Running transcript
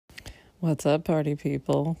What's up, party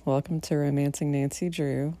people? Welcome to Romancing Nancy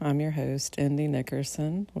Drew. I'm your host, Indy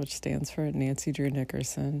Nickerson, which stands for Nancy Drew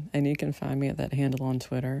Nickerson. And you can find me at that handle on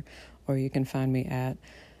Twitter, or you can find me at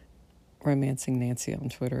Romancing Nancy on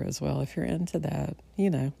Twitter as well if you're into that.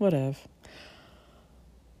 Whatever.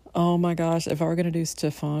 Oh my gosh, if I were going to do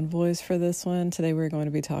Stefan voice for this one, today we're going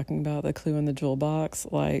to be talking about The Clue in the Jewel Box.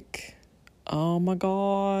 Oh my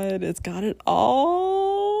god, it's got it all.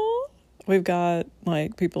 We've got,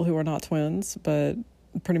 people who are not twins, but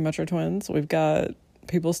pretty much are twins. We've got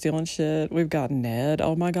people stealing shit. We've got Ned.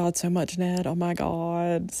 Oh, my God, so much Ned. Oh, my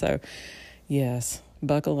God. So, yes,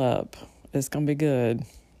 buckle up. It's going to be good.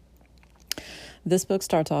 This book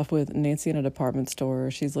starts off with Nancy in a department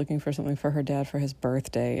store. She's looking for something for her dad for his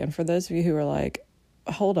birthday. And for those of you who are like,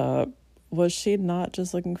 hold up, was she not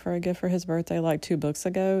just looking for a gift for his birthday like 2 books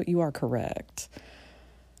ago? You are correct.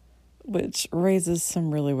 Which raises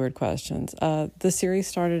some really weird questions. The series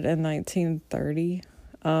started in 1930,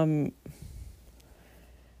 and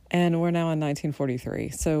we're now in 1943,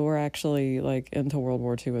 so we're actually, into World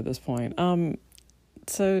War II at this point.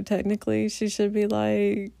 So technically, she should be,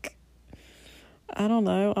 I don't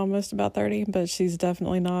know, almost about 30, but she's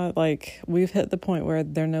definitely not, we've hit the point where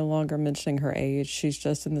they're no longer mentioning her age. She's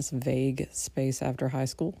just in this vague space after high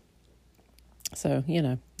school. So,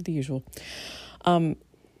 the usual.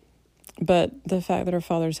 But the fact that her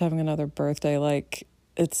father's having another birthday,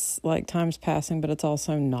 it's time's passing, but it's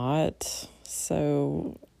also not.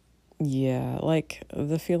 So, yeah,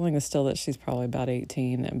 the feeling is still that she's probably about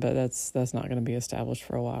 18, but that's not going to be established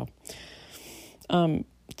for a while.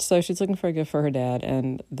 So she's looking for a gift for her dad,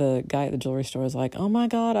 and the guy at the jewelry store is like, oh my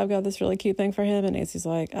God, I've got this really cute thing for him. And Nancy's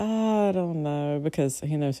like, I don't know, because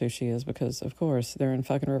he knows who she is, because of course they're in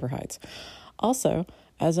fucking River Heights. Also,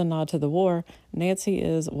 as a nod to the war, Nancy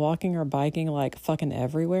is walking or biking fucking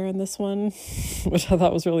everywhere in this one, which I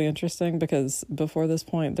thought was really interesting because before this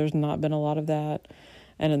point, there's not been a lot of that.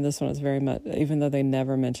 And in this one, it's very much, even though they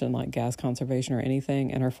never mention gas conservation or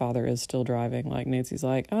anything, and her father is still driving, Nancy's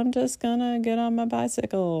like, I'm just gonna get on my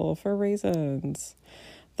bicycle for reasons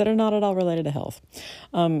that are not at all related to health.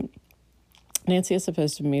 Nancy is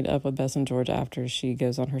supposed to meet up with Bess and George after she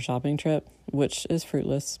goes on her shopping trip, which is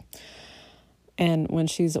fruitless. And when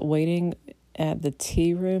she's waiting at the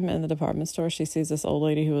tea room in the department store, she sees this old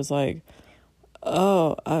lady who was like,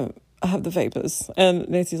 oh, I have the vapors. And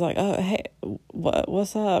Nancy's like, oh, hey,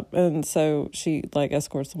 what's up? And so she,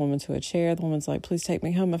 escorts the woman to a chair. The woman's like, please take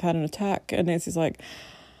me home. I've had an attack. And Nancy's like,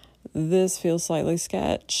 this feels slightly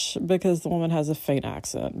sketch because the woman has a faint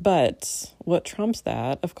accent. But what trumps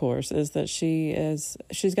that, of course, is that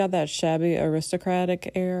she's got that shabby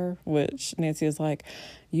aristocratic air, which Nancy is like,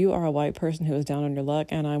 you are a white person who is down on your luck,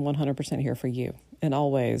 and I'm 100% here for you in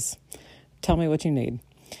all ways. Tell me what you need.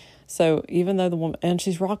 So even though the woman, and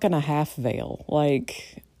she's rocking a half veil,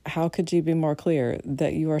 how could you be more clear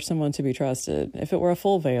that you are someone to be trusted? If it were a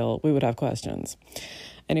full veil, we would have questions.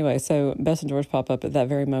 Anyway, so Bess and George pop up at that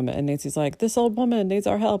very moment, and Nancy's like, this old woman needs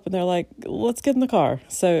our help. And they're like, let's get in the car.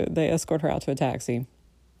 So they escort her out to a taxi.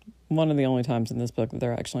 One of the only times in this book that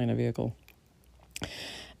they're actually in a vehicle.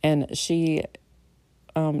 And she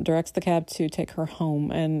directs the cab to take her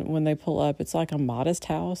home. And when they pull up, it's a modest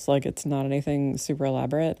house. It's not anything super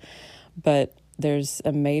elaborate. But there's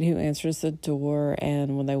a maid who answers the door,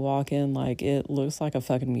 and when they walk in, it looks like a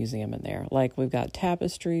fucking museum in there. We've got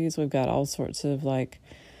tapestries, we've got all sorts of,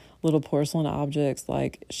 little porcelain objects.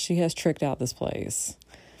 She has tricked out this place.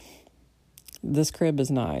 This crib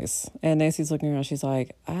is nice. And Nancy's looking around, she's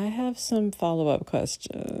like, I have some follow-up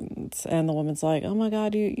questions. And the woman's like, oh my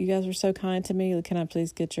God, you guys are so kind to me. Can I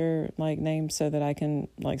please get your, name so that I can,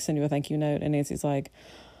 send you a thank you note? And Nancy's like,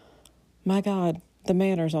 my God, the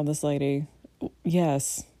manners on this lady.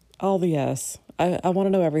 Yes, all the yes. I want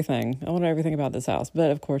to know everything. I want to know everything about this house.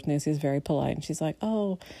 But of course, Nancy's very polite, and she's like,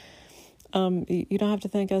 oh, you don't have to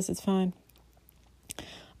thank us. It's fine.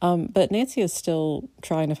 But Nancy is still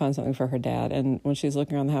trying to find something for her dad. And when she's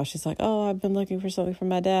looking around the house, she's like, oh, I've been looking for something for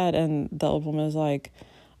my dad. And the old woman is like,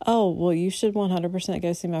 oh, well, you should 100%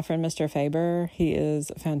 go see my friend, Mr. Faber. He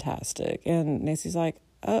is fantastic. And Nancy's like,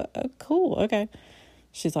 cool. Okay.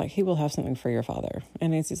 She's like, he will have something for your father.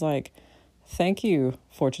 And Nancy's like, thank you,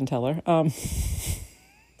 fortune teller.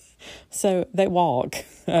 So they walk,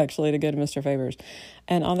 actually, to go to Mr. Faber's.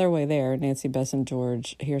 And on their way there, Nancy, Bess, and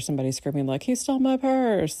George hear somebody screaming, he stole my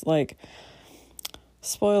purse.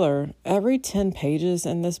 Spoiler, every 10 pages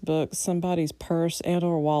in this book, somebody's purse and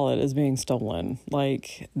or wallet is being stolen.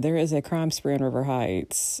 There is a crime spree in River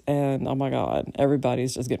Heights, and oh my God,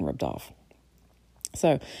 everybody's just getting ripped off.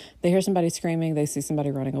 So they hear somebody screaming. They see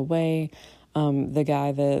somebody running away. The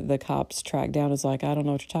guy that the cops track down is like, I don't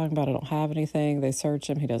know what you're talking about. I don't have anything. They search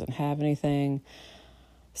him. He doesn't have anything.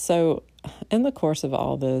 So in the course of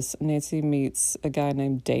all this, Nancy meets a guy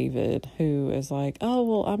named David who is like, oh,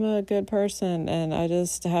 well, I'm a good person and I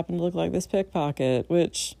just happen to look like this pickpocket,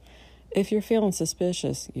 which if you're feeling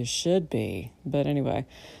suspicious, you should be. But anyway,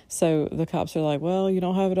 so the cops are like, well, you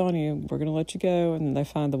don't have it on you. We're going to let you go. And then they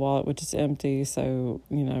find the wallet, which is empty. So,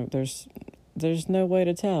 there's no way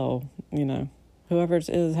to tell, whoever it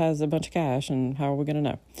is has a bunch of cash, and how are we going to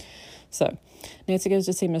know? So Nancy goes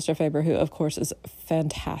to see Mr. Faber, who, of course, is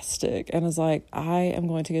fantastic, and is like, I am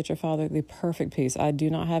going to get your father the perfect piece. I do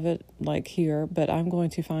not have it, here, but I'm going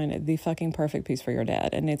to find the fucking perfect piece for your dad.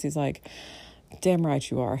 And Nancy's like, damn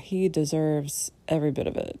right you are. He deserves every bit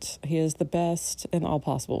of it. He is the best in all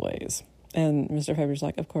possible ways. And Mr. Faber's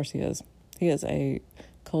like, of course he is. He is a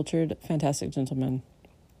cultured, fantastic gentleman.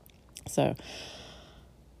 So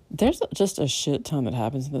there's just a shit ton that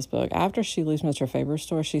happens in this book. After she leaves Mr. Faber's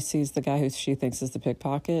store, she sees the guy who she thinks is the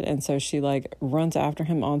pickpocket. And so she runs after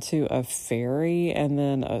him onto a ferry, and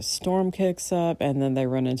then a storm kicks up, and then they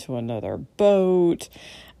run into another boat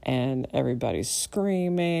and everybody's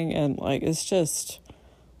screaming. And it's just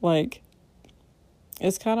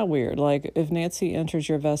it's kind of weird. If Nancy enters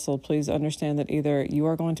your vessel, please understand that either you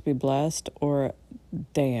are going to be blessed or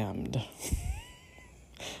damned.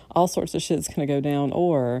 All sorts of shit's going to go down,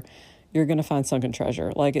 or you're going to find sunken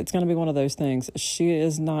treasure. It's going to be one of those things. She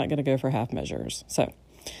is not going to go for half measures. So,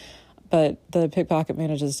 but the pickpocket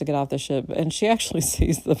manages to get off the ship, and she actually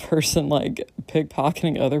sees the person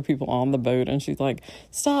pickpocketing other people on the boat, and she's like,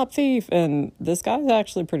 stop, thief. And this guy's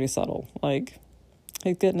actually pretty subtle.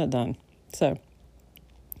 He's getting it done. So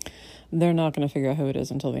they're not going to figure out who it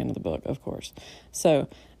is until the end of the book, of course. So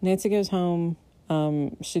Nancy goes home.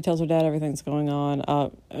 She tells her dad everything's going on,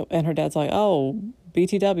 and her dad's like, oh,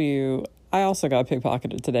 BTW, I also got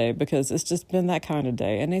pickpocketed today, because it's just been that kind of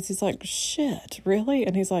day. And Nancy's like, shit, really?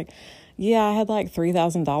 And he's like, yeah, I had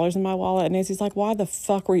 $3,000 in my wallet. And Nancy's like, why the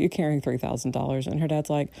fuck were you carrying $3,000? And her dad's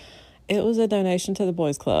like, it was a donation to the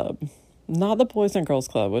boys club, not the Boys and Girls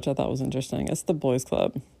Club, which I thought was interesting. It's the boys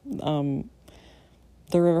club.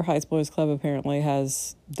 The River Heights Boys Club apparently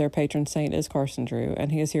has their patron saint is Carson Drew,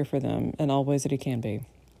 and he is here for them in all ways that he can be.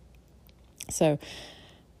 So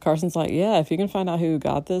Carson's like, yeah, if you can find out who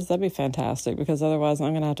got this, that'd be fantastic, because otherwise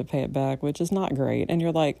I'm going to have to pay it back, which is not great. And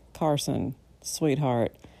you're like, Carson,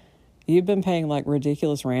 sweetheart, you've been paying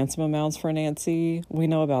ridiculous ransom amounts for Nancy. We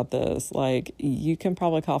know about this. You can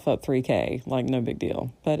probably cough up $3,000, no big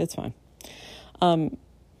deal, but it's fine.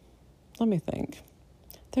 Let me think.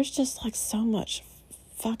 There's just so much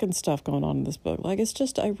fucking stuff going on in this book. It's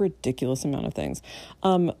just a ridiculous amount of things.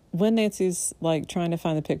 When Nancy's trying to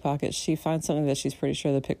find the pickpocket, she finds something that she's pretty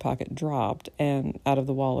sure the pickpocket dropped and out of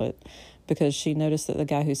the wallet, because she noticed that the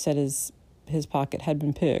guy who said his pocket had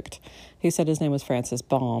been picked, he said his name was Francis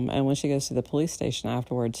Baum. And when she goes to the police station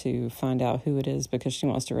afterward to find out who it is, because she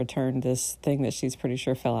wants to return this thing that she's pretty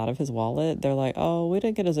sure fell out of his wallet, they're like, oh, we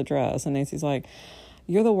didn't get his address. And Nancy's like,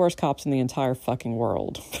 you're the worst cops in the entire fucking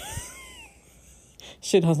world.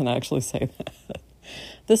 She doesn't actually say that.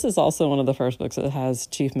 This is also one of the first books that has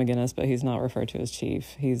Chief McGinnis, but he's not referred to as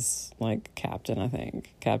Chief. He's Captain, I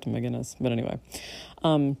think. Captain McGinnis. But anyway.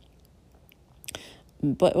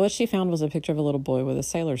 But what she found was a picture of a little boy with a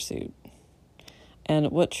sailor suit. And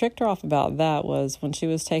what tricked her off about that was when she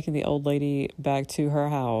was taking the old lady back to her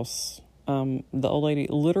house, the old lady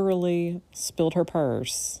literally spilled her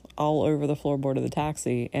purse all over the floorboard of the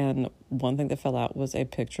taxi, and one thing that fell out was a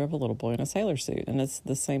picture of a little boy in a sailor suit, and it's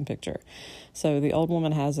the same picture. So the old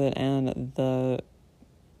woman has it, and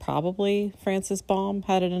probably Francis Baum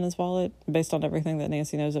had it in his wallet, based on everything that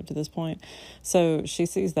Nancy knows up to this point. So she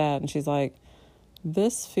sees that, and she's like,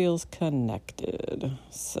 this feels connected.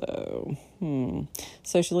 So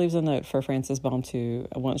she leaves a note for Francis Baum to,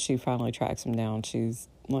 once she finally tracks him down,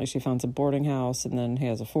 she finds a boarding house, and then he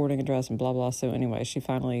has a forwarding address and blah, blah. So anyway, she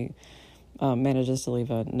finally manages to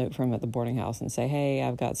leave a note for him at the boarding house and say, hey,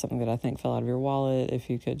 I've got something that I think fell out of your wallet. If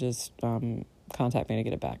you could just contact me to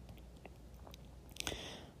get it back.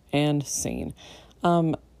 And scene.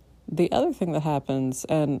 The other thing that happens,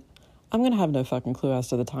 and I'm going to have no fucking clue as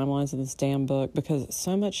to the timelines of this damn book, because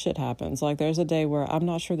so much shit happens. There's a day where I'm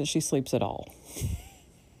not sure that she sleeps at all.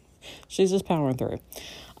 She's just powering through.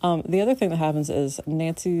 The other thing that happens is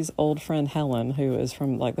Nancy's old friend Helen, who is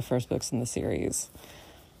from the first books in the series,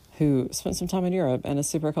 who spent some time in Europe and is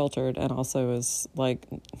super cultured, and also is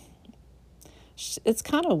it's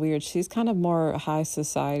kind of weird. She's kind of more high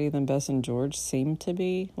society than Bess and George seem to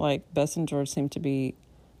be. Bess and George seem to be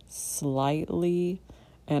slightly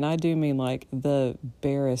And I do mean like the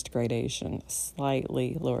barest gradation,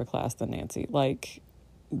 slightly lower class than Nancy. Like,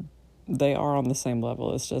 they are on the same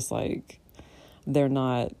level. It's just like they're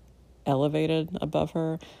not elevated above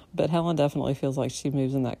her. But Helen definitely feels like she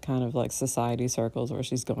moves in that kind of like society circles where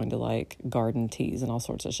she's going to like garden teas and all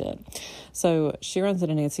sorts of shit. So she runs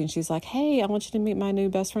into Nancy and she's like, hey, I want you to meet my new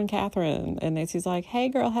best friend, Catherine. And Nancy's like, hey,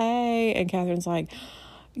 girl, hey. And Catherine's like,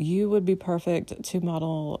 you would be perfect to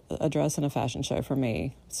model a dress in a fashion show for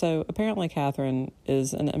me. So apparently Catherine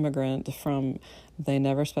is an immigrant from, they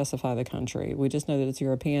never specify the country. We just know that it's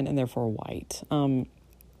European and therefore white.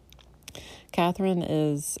 Catherine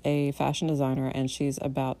is a fashion designer and she's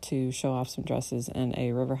about to show off some dresses in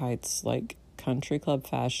a River Heights like country club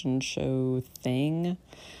fashion show thing.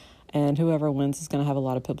 And whoever wins is going to have a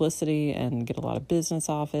lot of publicity and get a lot of business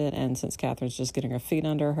off it. And since Catherine's just getting her feet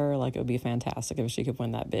under her, like, it would be fantastic if she could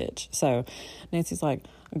win that bitch. So Nancy's like,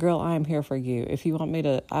 girl, I am here for you. If you want me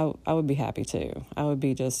to, I would be happy to. I would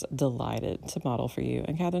be just delighted to model for you.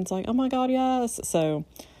 And Catherine's like, oh my God, yes. So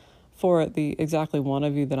for the exactly one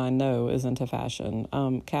of you that I know is into fashion,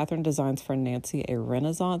 Catherine designs for Nancy a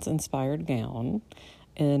Renaissance-inspired gown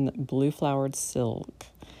in blue flowered silk.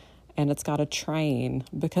 And it's got a train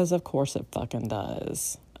because, of course, it fucking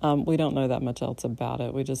does. We don't know that much else about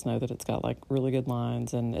it. We just know that it's got, like, really good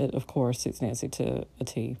lines. And it, of course, suits Nancy to a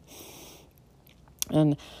T.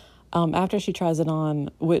 And after she tries it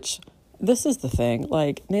on, which, this is the thing.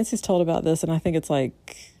 Like, Nancy's told about this, and I think it's,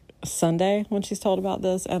 like, Sunday when she's told about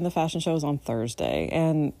this. And the fashion show is on Thursday.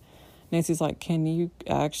 And Nancy's like, can you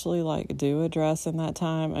actually, like, do a dress in that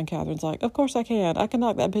time? And Catherine's like, of course I can. I can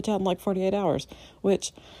knock that bitch out in, like, 48 hours.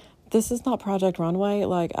 Which... this is not Project Runway.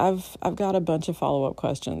 Like, I've got a bunch of follow-up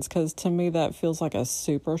questions because to me that feels like a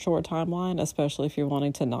super short timeline, especially if you're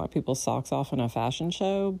wanting to knock people's socks off in a fashion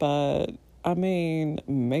show. But, I mean,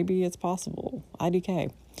 maybe it's possible.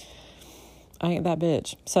 IDK. I ain't that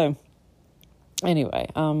bitch. So, anyway,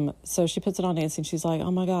 so she puts it on Nancy and she's like,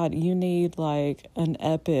 oh my God, you need, like, an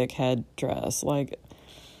epic headdress. Like,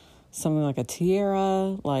 something like a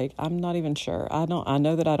tiara. Like, I'm not even sure. I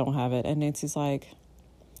know that I don't have it. And Nancy's like...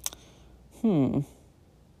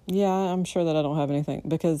 yeah, I'm sure that I don't have anything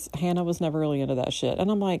because Hannah was never really into that shit. And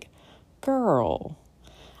I'm like, girl,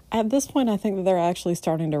 at this point, I think that they're actually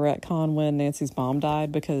starting to retcon when Nancy's mom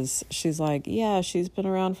died because she's like, yeah, she's been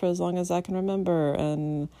around for as long as I can remember.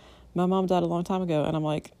 And my mom died a long time ago. And I'm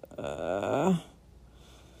like,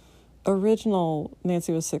 original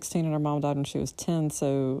Nancy was 16 and her mom died when she was 10.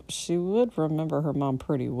 So she would remember her mom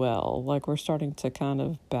pretty well. Like, we're starting to kind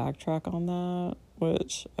of backtrack on that.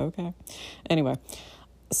 Which, okay. Anyway,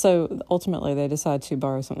 so ultimately they decide to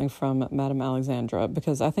borrow something from Madame Alexandra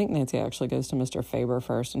because I think Nancy actually goes to Mr. Faber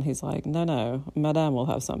first and he's like, no, Madame will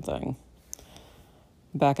have something.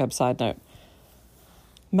 Backup side note.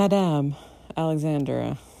 Madame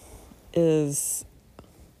Alexandra is,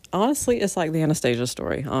 honestly, it's like the Anastasia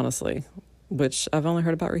story, honestly, which I've only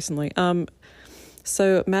heard about recently.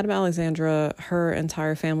 So Madame Alexandra, her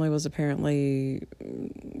entire family was apparently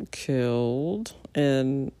killed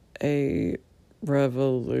in a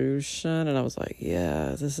revolution, and I was like,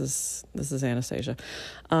 yeah, this is Anastasia.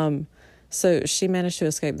 So she managed to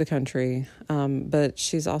escape the country, but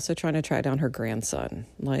she's also trying to track down her grandson.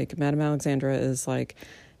 Like, Madame Alexandra is like,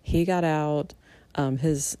 he got out,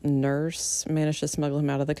 his nurse managed to smuggle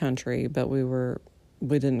him out of the country, but we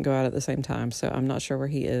didn't go out at the same time, so I'm not sure where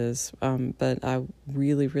he is, but I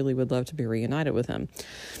really, really would love to be reunited with him.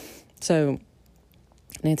 So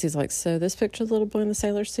Nancy's like, so this picture of the little boy in the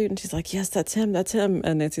sailor suit? And she's like, yes, that's him.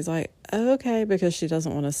 And Nancy's like, okay, because she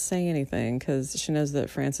doesn't want to say anything because she knows that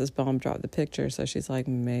Frances Baum dropped the picture, so she's like,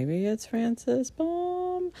 maybe it's Frances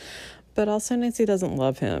Baum. But also Nancy doesn't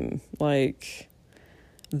love him. Like,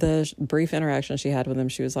 the brief interaction she had with him,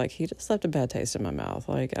 she was like, he just left a bad taste in my mouth.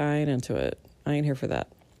 Like, I ain't into it. I ain't here for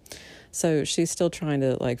that. So she's still trying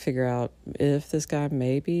to, like, figure out if this guy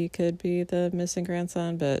maybe could be the missing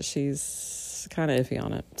grandson, but she's kind of iffy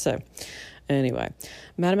on it. So anyway,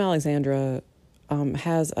 Madame Alexandra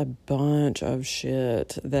has a bunch of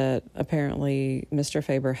shit that apparently Mr.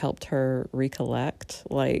 Faber helped her recollect.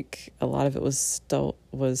 Like, a lot of it was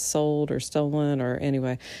sold or stolen, or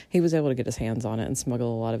anyway, he was able to get his hands on it and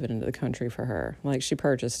smuggle a lot of it into the country for her. Like, she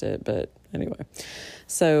purchased it, but anyway.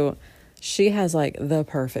 So she has, like, the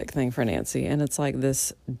perfect thing for Nancy, and it's, like,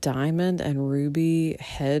 this diamond and ruby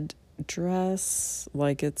head dress.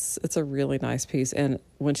 Like, it's a really nice piece, and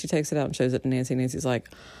when she takes it out and shows it to Nancy, Nancy's like,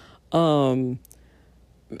 I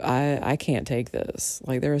can't take this.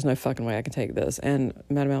 Like, there is no fucking way I can take this. And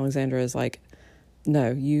Madame Alexandra is like,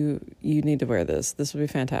 no, you need to wear this. This would be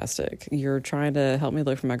fantastic. You're trying to help me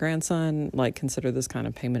look for my grandson. Like, consider this kind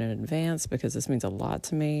of payment in advance because this means a lot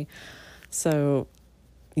to me. So,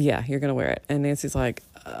 yeah, you're going to wear it. And Nancy's like,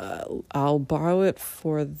 I'll borrow it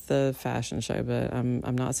for the fashion show, but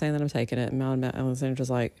I'm not saying that I'm taking it. And Alexandra's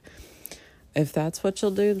like, if that's what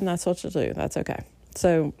you'll do, then that's what you'll do. That's okay.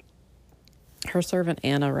 So her servant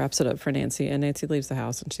Anna wraps it up for Nancy, and Nancy leaves the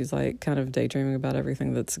house, and she's like kind of daydreaming about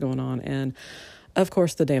everything that's going on. And of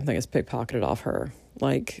course, the damn thing is pickpocketed off her,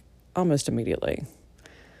 like almost immediately.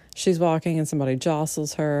 She's walking and somebody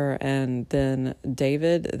jostles her, and then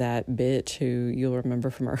David, that bitch who you'll remember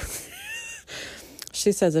from her,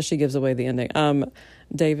 she says as she gives away the ending,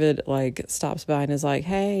 David like stops by and is like,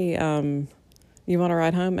 hey, you want to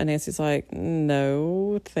ride home? And Nancy's like,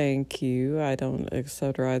 no, thank you. I don't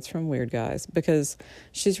accept rides from weird guys, because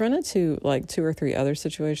she's run into like 2 or 3 other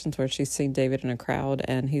situations where she's seen David in a crowd,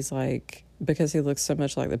 and he's like, because he looks so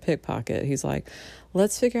much like the pickpocket, he's like,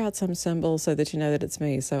 let's figure out some symbol so that you know that it's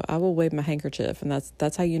me. So I will wave my handkerchief, and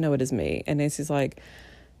that's how you know it is me. And Nancy's like,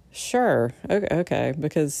 sure, okay,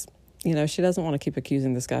 because, you know, she doesn't want to keep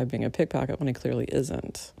accusing this guy of being a pickpocket when he clearly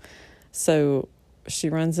isn't. So she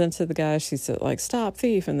runs into the guy. She's like, stop,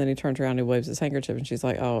 thief. And then he turns around and waves his handkerchief, and she's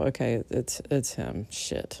like, oh, okay, it's him.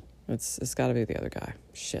 Shit. It's got to be the other guy.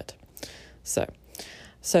 Shit.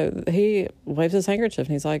 So he waves his handkerchief,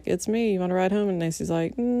 and he's like, it's me. You want to ride home? And Nancy's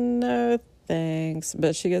like, no, thanks.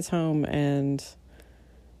 But she gets home and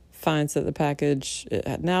finds that the package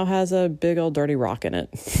now has a big old dirty rock in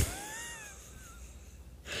it.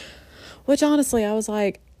 Which, honestly, I was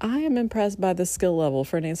like, I am impressed by the skill level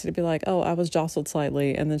for Nancy to be like, oh, I was jostled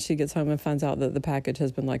slightly. And then she gets home and finds out that the package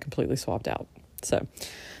has been like completely swapped out.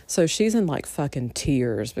 So she's in like fucking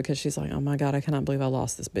tears because she's like, oh my God, I cannot believe I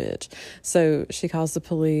lost this bitch. So she calls the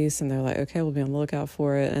police, and they're like, okay, we'll be on the lookout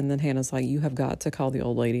for it. And then Hannah's like, you have got to call the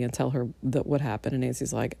old lady and tell her that what happened. And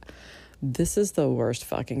Nancy's like, this is the worst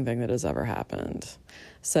fucking thing that has ever happened.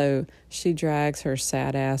 So she drags her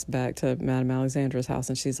sad ass back to Madame Alexandra's house,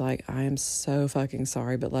 and she's like, I am so fucking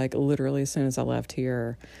sorry, but like literally as soon as I left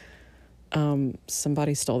here,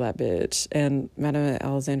 somebody stole that bitch. And Madame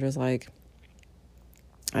Alexandra's like,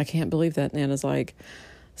 I can't believe that. And Anna's like,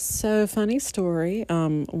 so funny story.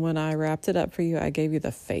 When I wrapped it up for you, I gave you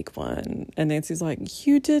the fake one. And Nancy's like,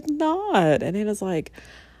 you did not. And Anna's like,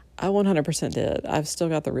 I 100% did. I've still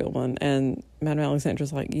got the real one. And Madame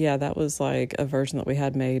Alexandra's like, yeah, that was like a version that we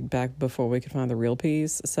had made back before we could find the real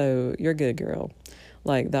piece. So you're good, girl.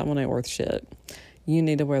 Like, that one ain't worth shit. You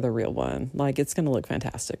need to wear the real one. Like, it's going to look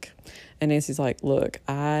fantastic. And Nancy's like, look,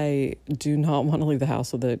 I do not want to leave the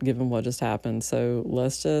house with it given what just happened. So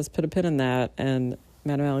let's just put a pin in that. And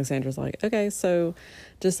Madame Alexandra's like, okay, so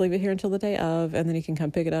just leave it here until the day of, and then you can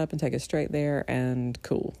come pick it up and take it straight there, and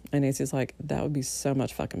cool. And Nancy's like, that would be so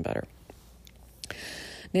much fucking better.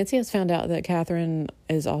 Nancy has found out that Catherine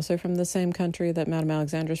is also from the same country that Madame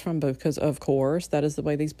Alexandra's from, because, of course, that is the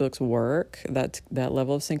way these books work. That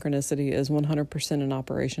level of synchronicity is 100% in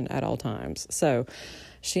operation at all times. So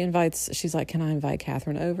she's like, can I invite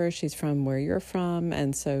Catherine over? She's from where you're from.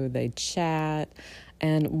 And so they chat.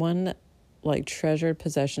 And one like treasured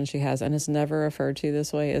possession she has, and it's never referred to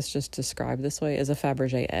this way, it's just described this way, is a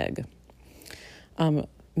Fabergé egg.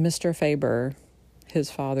 Mr. Faber, his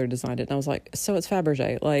father, designed it, and I was like, so it's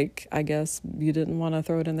Fabergé. Like, I guess you didn't want to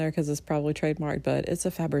throw it in there because it's probably trademarked, but it's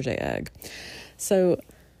a Fabergé egg. So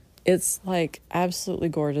it's like absolutely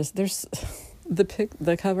gorgeous. There's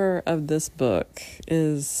the cover of this book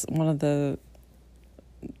is one of the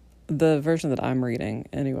version that I'm reading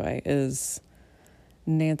anyway, is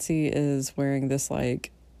Nancy is wearing this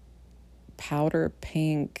like powder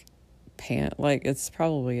pink pant, like it's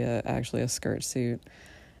probably actually a skirt suit,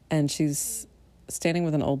 and she's standing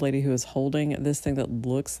with an old lady who is holding this thing that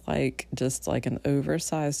looks like just like an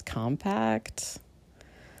oversized compact.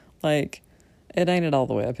 Like, it ain't it all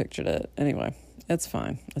the way I pictured it. Anyway, it's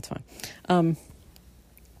fine.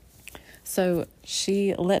 So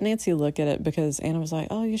she let Nancy look at it because Anna was like,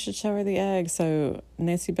 oh, you should show her the egg. So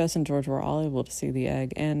Nancy, Bess, and George were all able to see the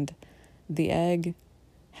egg. And the egg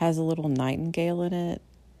has a little nightingale in it.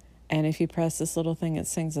 And if you press this little thing, it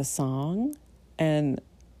sings a song. And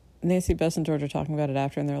Nancy, Bess, and George are talking about it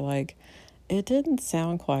after, and they're like, it didn't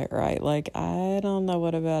sound quite right. Like, I don't know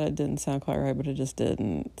what about it didn't sound quite right, but it just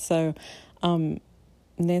didn't. So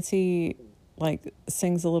Nancy, like,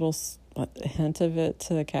 sings a little hint of it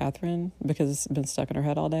to Catherine because it's been stuck in her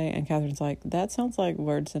head all day, and Catherine's like, that sounds like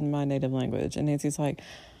words in my native language. And Nancy's like,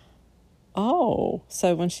 oh.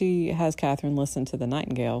 So when she has Catherine listen to the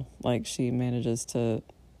nightingale, like she manages to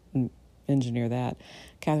engineer that,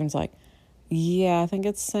 Catherine's like, Yeah, I think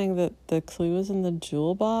it's saying that the clue is in the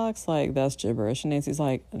jewel box. Like, that's gibberish. And Nancy's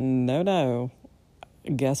like, no, no.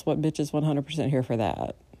 Guess what bitch is 100% here for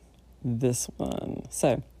that? This one.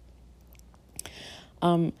 So,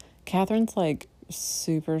 Catherine's like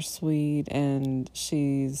super sweet, and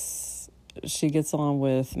she gets along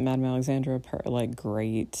with Madame Alexandra like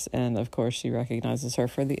great, and of course she recognizes her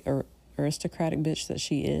for the aristocratic bitch that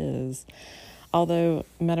she is. Although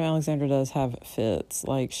Madame Alexandra does have fits,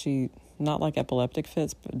 like not like epileptic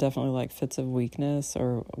fits, but definitely like fits of weakness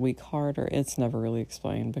or weak heart, or it's never really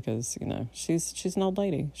explained because, she's an old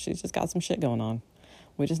lady. She's just got some shit going on.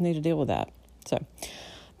 We just need to deal with that. So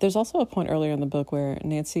there's also a point earlier in the book where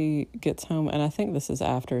Nancy gets home, and I think this is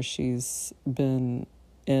after she's been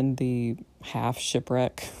in the half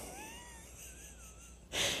shipwreck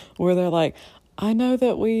where they're like, I know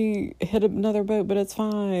that we hit another boat, but it's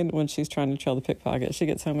fine. When she's trying to trail the pickpocket, she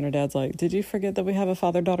gets home and her dad's like, did you forget that we have a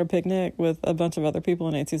father-daughter picnic with a bunch of other people?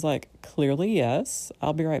 And Nancy's like, clearly, yes.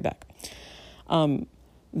 I'll be right back.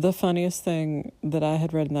 The funniest thing that I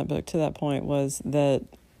had read in that book to that point was that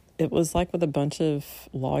it was like with a bunch of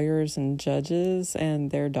lawyers and judges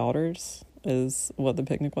and their daughters is what the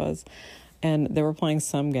picnic was. And they were playing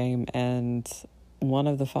some game, and one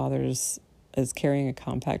of the fathers is carrying a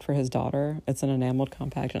compact for his daughter. It's an enameled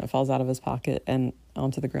compact, and it falls out of his pocket and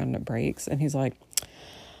onto the ground, and it breaks. And he's like,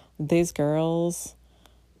 these girls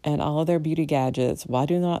and all of their beauty gadgets, why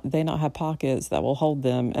do they not have pockets that will hold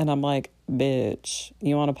them? And I'm like, bitch,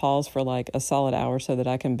 you want to pause for like a solid hour so that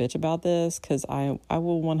I can bitch about this? Because I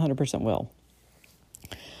will 100% will.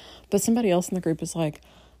 But somebody else in the group is like,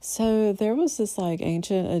 so there was this like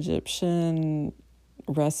ancient Egyptian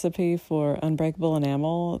recipe for unbreakable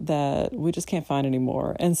enamel that we just can't find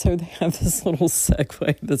anymore. And so they have this little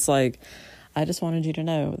segue that's like, I just wanted you to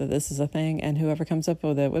know that this is a thing, and whoever comes up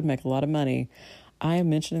with it would make a lot of money. I am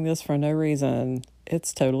mentioning this for no reason.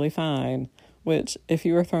 It's totally fine. Which, if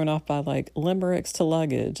you were thrown off by like limericks to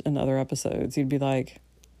luggage in other episodes, you'd be like,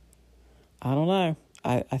 I don't know.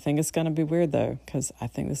 I think it's going to be weird though, because I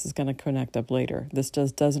think this is going to connect up later. This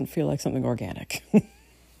just doesn't feel like something organic.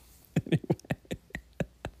 Anyway.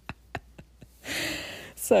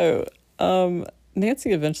 So,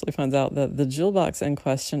 Nancy eventually finds out that the jewel box in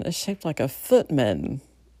question is shaped like a footman.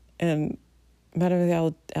 And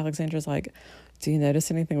Madame Alexandra's like, do you notice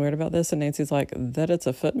anything weird about this? And Nancy's like, that it's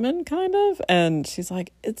a footman, kind of? And she's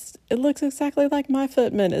like, it looks exactly like my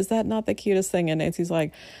footman. Is that not the cutest thing? And Nancy's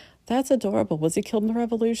like, that's adorable. Was he killed in the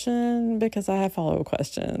revolution? Because I have follow-up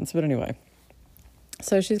questions. But anyway,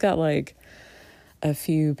 so she's got like a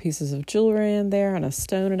few pieces of jewelry in there and a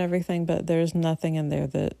stone and everything, but there's nothing in there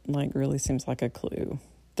that like really seems like a clue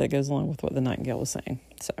that goes along with what the Nightingale was saying.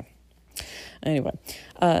 So anyway,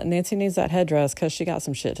 Nancy needs that headdress because she got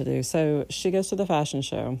some shit to do. So she goes to the fashion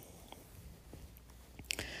show,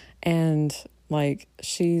 and like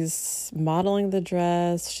she's modeling the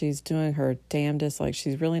dress. She's doing her damnedest. Like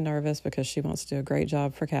she's really nervous because she wants to do a great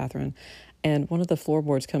job for Catherine. And one of the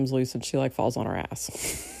floorboards comes loose and she like falls on her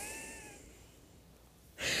ass.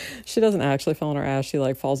 She doesn't actually fall on her ass. She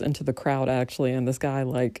like falls into the crowd actually. And this guy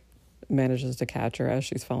like manages to catch her as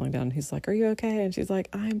she's falling down. He's like, are you okay? And she's like,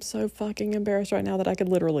 I'm so fucking embarrassed right now that I could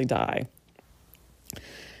literally die.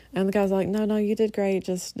 And the guy's like, no, you did great.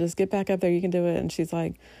 Just get back up there. You can do it. And she's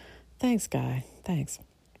like, thanks, guy. Thanks.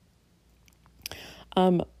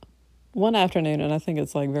 One afternoon, and I think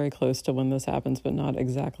it's like very close to when this happens, but not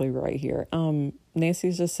exactly right here.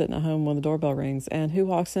 Nancy's just sitting at home when the doorbell rings, and who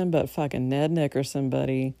walks in but fucking Ned Nickerson,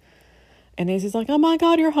 buddy. And Nancy's like, oh my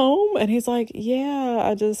God, you're home? And he's like, yeah,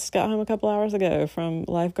 I just got home a couple hours ago from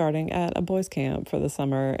lifeguarding at a boys' camp for the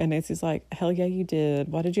summer. And Nancy's like, hell yeah, you did.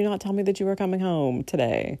 Why did you not tell me that you were coming home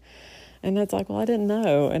today? And Ned's like, well, I didn't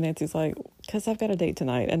know. And Nancy's like, because I've got a date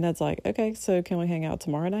tonight. And Ned's like, okay, so can we hang out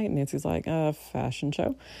tomorrow night? And Nancy's like, fashion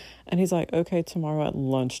show. And he's like, okay, tomorrow at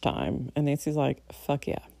lunchtime. And Nancy's like, fuck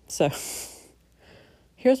yeah. So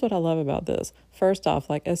here's what I love about this. First off,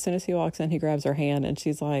 like as soon as he walks in, he grabs her hand and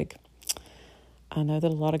she's like, I know that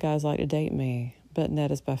a lot of guys like to date me, but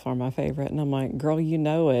Ned is by far my favorite. And I'm like, girl, you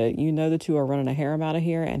know it. You know that you are running a harem out of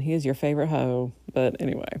here and he is your favorite hoe. But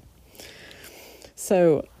anyway.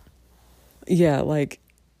 So yeah, like,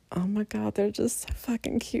 oh my God, they're just so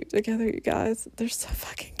fucking cute together, you guys. They're so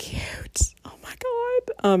fucking cute. Oh my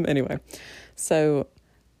God. Anyway, so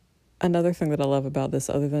another thing that I love about this,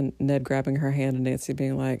 other than Ned grabbing her hand and Nancy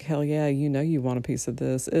being like, hell yeah, you know you want a piece of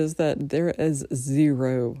this, is that there is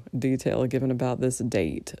zero detail given about this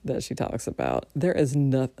date that she talks about. There is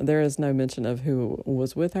no mention of who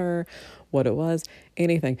was with her, what it was,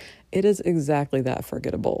 anything. It is exactly that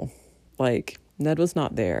forgettable. Like, Ned was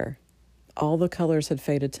not there. all the colors had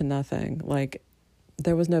faded to nothing. Like,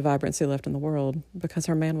 there was no vibrancy left in the world because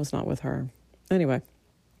her man was not with her. Anyway,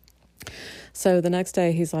 so the next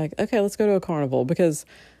day he's like, okay, let's go to a carnival, because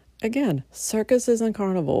again, circuses and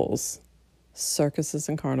carnivals.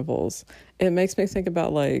 It makes me think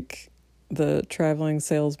about like the traveling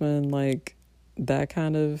salesman, like that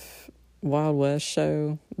kind of Wild West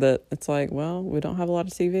show, that it's like, well, we don't have a lot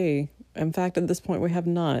of TV. In fact, at this point we have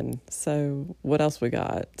none. So what else we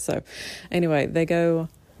got? So anyway, they go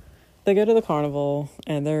to the carnival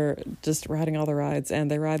and they're just riding all the rides,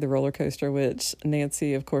 and they ride the roller coaster, which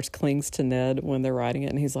Nancy, of course, clings to Ned when they're riding it.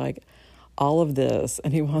 And he's like, all of this.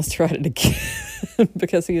 And he wants to ride it again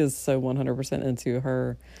because he is so 100% into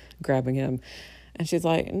her grabbing him. And she's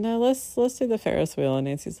like, no, let's do the Ferris wheel.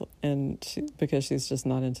 And because she's just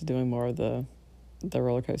not into doing more of the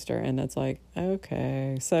roller coaster. And it's like,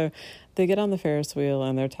 okay. So they get on the Ferris wheel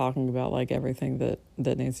and they're talking about like everything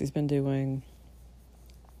that Nancy's been doing.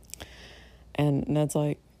 And Ned's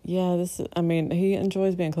like, yeah, he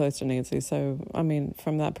enjoys being close to Nancy. So,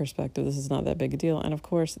 from that perspective, this is not that big a deal. And of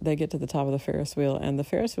course, they get to the top of the Ferris wheel, and the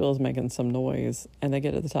Ferris wheel is making some noise. And they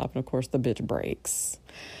get to the top, and of course, the bitch breaks.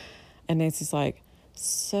 And Nancy's like,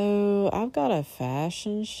 so I've got a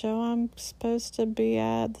fashion show I'm supposed to be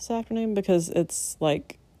at this afternoon, because it's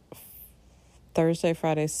like Thursday,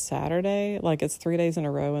 Friday, Saturday. Like, it's 3 days in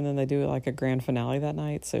a row, and then they do like a grand finale that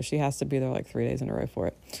night. So she has to be there like 3 days in a row for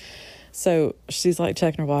it. So she's like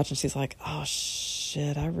checking her watch, and she's like, oh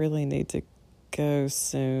shit, I really need to go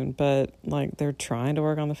soon. But like, they're trying to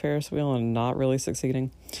work on the Ferris wheel and not really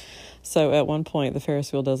succeeding. So at one point, the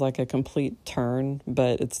Ferris wheel does like a complete turn,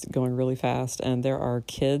 but it's going really fast. And there are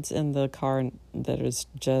kids in the car that is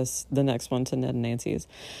just the next one to Ned and Nancy's.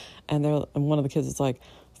 And one of the kids is like,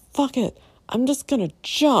 fuck it, I'm just gonna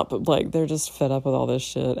jump. Like, they're just fed up with all this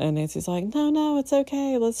shit. And Nancy's like, no, it's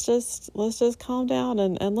okay. Let's just calm down.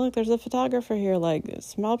 And look, there's a photographer here. Like,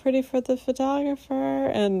 smile pretty for the photographer.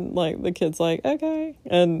 And like, the kid's like, okay.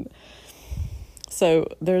 And so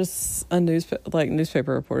there's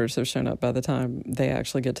newspaper reporters have shown up by the time they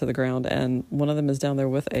actually get to the ground. And one of them is down there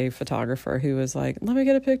with a photographer who is like, let me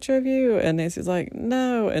get a picture of you. And Nancy's like,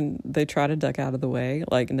 no. And they try to duck out of the way.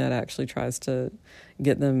 Like, Ned actually tries to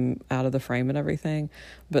get them out of the frame and everything.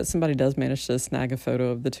 But somebody does manage to snag a photo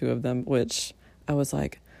of the two of them, which I was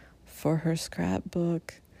like, for her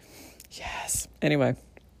scrapbook. Yes. Anyway.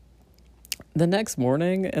 The next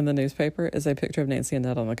morning in the newspaper is a picture of Nancy and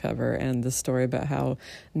Ned on the cover, and the story about how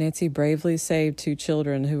Nancy bravely saved 2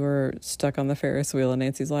 children who were stuck on the Ferris wheel. And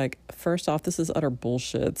Nancy's like, first off, this is utter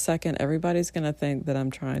bullshit. Second, everybody's going to think that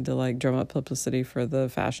I'm trying to like drum up publicity for the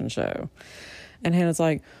fashion show. And Hannah's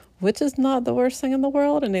like, which is not the worst thing in the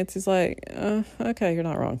world. And Nancy's like, okay, you're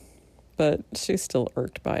not wrong. But she's still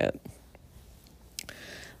irked by it.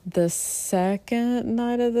 The second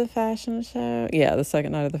night of the fashion show,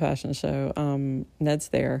 Ned's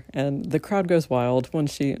there, and the crowd goes wild when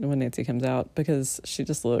Nancy comes out, because she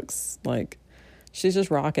just looks like she's just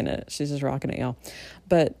rocking it. She's just rocking it, y'all.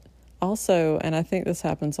 But also, and I think this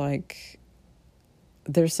happens like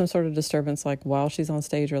there's some sort of disturbance like while she's on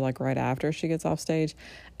stage or like right after she gets off stage,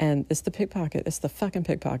 and it's the pickpocket. It's the fucking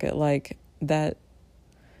pickpocket. Like that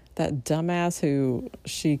dumbass who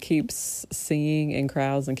she keeps seeing in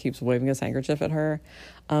crowds and keeps waving his handkerchief at her.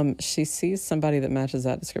 She sees somebody that matches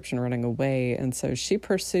that description running away, and so she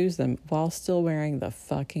pursues them while still wearing the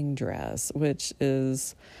fucking dress, which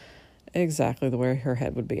is exactly the way her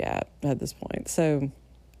head would be at this point.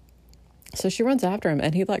 So she runs after him,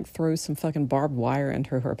 and he like throws some fucking barbed wire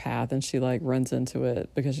into her path, and she like runs into it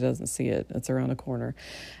because she doesn't see it. It's around a corner,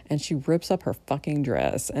 and she rips up her fucking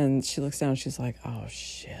dress, and she looks down and she's like, oh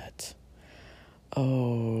shit.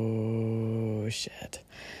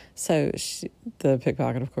 So the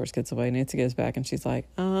pickpocket, of course, gets away. Nancy goes back and she's like,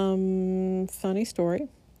 funny story.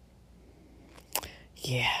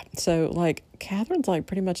 Yeah. So, like, Catherine's, like,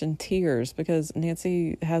 pretty much in tears because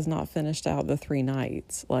Nancy has not finished out the 3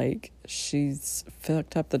 nights. Like, she's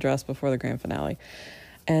fucked up the dress before the grand finale.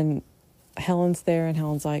 And Helen's there, and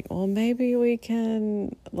Helen's like, well, maybe we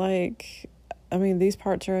can, like, these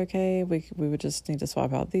parts are okay. We would just need to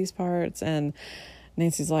swap out these parts. And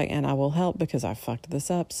Nancy's like, and I will help because I fucked this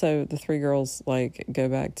up. So the 3 girls, like, go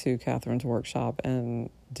back to Catherine's workshop and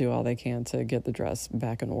do all they can to get the dress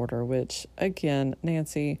back in order, which, again,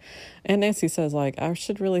 Nancy says, like, I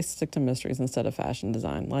should really stick to mysteries instead of fashion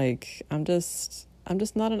design. Like, I'm just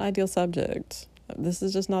not an ideal subject. This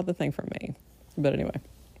is just not the thing for me. But anyway.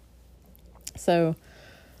 So,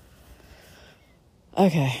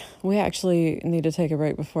 okay, we actually need to take a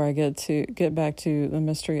break before I get back to the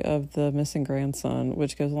mystery of the missing grandson,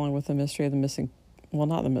 which goes along with the mystery of the missing well,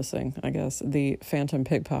 not the missing, I guess, the phantom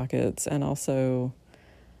pickpockets, and also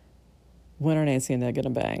when are Nancy and Ned gonna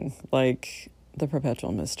bang? Like, the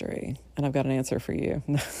perpetual mystery. And I've got an answer for you.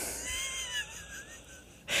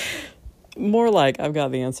 More like I've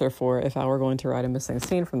got the answer for if I were going to write a missing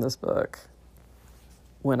scene from this book,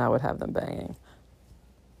 when I would have them banging.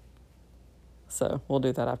 So we'll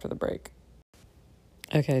do that after the break.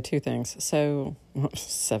 Okay, 2 things. So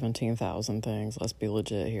 17,000 things. Let's be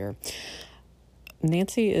legit here.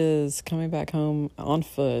 Nancy is coming back home on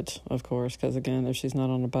foot, of course, because again, if she's not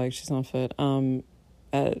on a bike, she's on foot.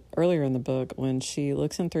 Earlier in the book, when she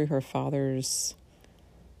looks in through her father's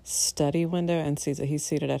study window and sees that he's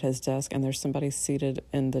seated at his desk and there's somebody seated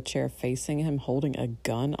in the chair facing him holding a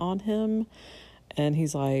gun on him, and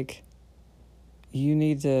he's like, you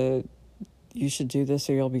should do this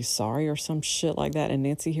or you'll be sorry, or some shit like that. And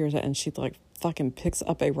Nancy hears it and she like fucking picks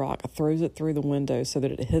up a rock, throws it through the window so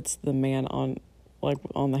that it hits the man on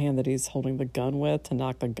the hand that he's holding the gun with, to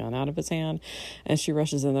knock the gun out of his hand. And she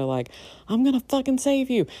rushes in there like, I'm gonna fucking save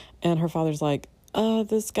you. And her father's like,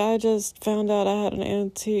 this guy just found out I had an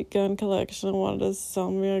antique gun collection and wanted to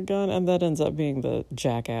sell me a gun. And that ends up being the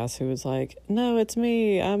jackass who was like, no, it's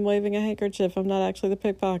me. I'm waving a handkerchief. I'm not actually the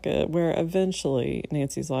pickpocket. Where eventually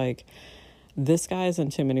Nancy's like, this guy is in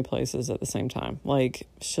too many places at the same time. Like,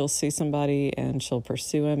 she'll see somebody and she'll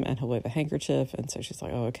pursue him and he'll wave a handkerchief. And so she's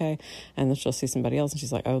like, oh, okay. And then she'll see somebody else and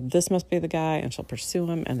she's like, oh, this must be the guy. And she'll pursue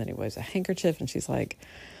him. And then he waves a handkerchief and she's like,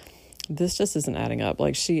 this just isn't adding up.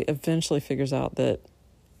 Like, she eventually figures out that,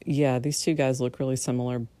 yeah, these 2 guys look really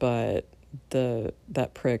similar, but that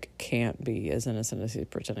prick can't be as innocent as he's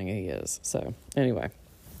pretending he is. So anyway,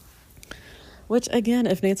 which again,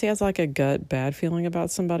 if Nancy has like a gut bad feeling about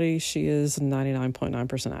somebody, she is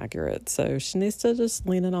 99.9% accurate. So she needs to just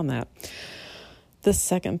lean in on that. The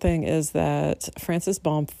second thing is that Frances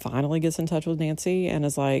Baum finally gets in touch with Nancy and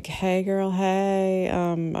is like, hey girl, hey,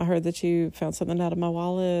 I heard that you found something out of my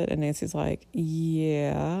wallet. And Nancy's like,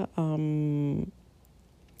 yeah,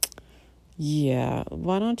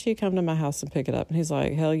 why don't you come to my house and pick it up? And he's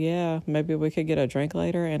like, hell yeah, maybe we could get a drink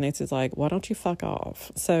later. And Nancy's like, why don't you fuck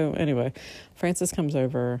off? So anyway, Frances comes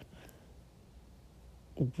over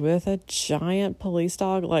with a giant police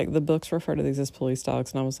dog. Like, the books refer to these as police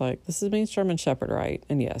dogs, and I was like, this means German Shepherd, right?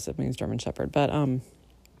 And yes, it means German Shepherd, but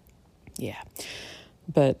yeah,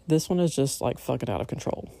 but this one is just like fucking out of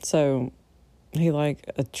control. So he like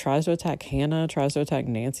tries to attack Hannah, tries to attack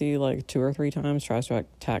Nancy like 2 or 3 times, tries to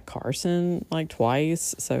attack Carson like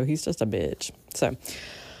twice. So he's just a bitch. So,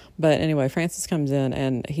 but anyway, Frances comes in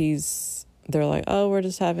and they're like, oh, we're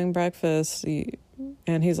just having breakfast.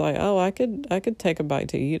 And he's like, oh, I could take a bite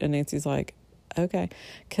to eat. And Nancy's like, okay.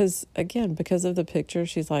 Because of the picture,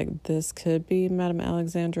 she's like, this could be Madame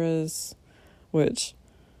Alexandra's, which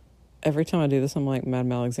every time I do this, I'm like,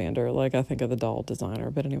 Madame Alexander. Like, I think of the doll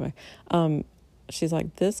designer. But anyway, she's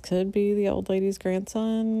like, this could be the old lady's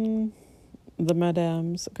grandson, the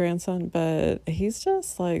Madame's grandson. But he's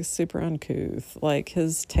just like super uncouth. Like,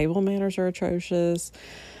 his table manners are atrocious.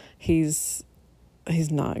 He's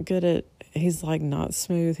not good at, he's like not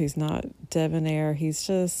smooth. He's not debonair. He's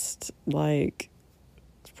just like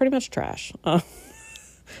pretty much trash.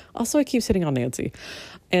 Also, he keeps hitting on Nancy,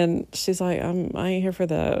 and she's like, I ain't here for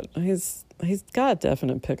that. He's got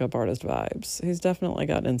definite pickup artist vibes. He's definitely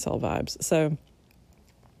got incel vibes. So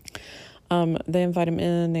they invite him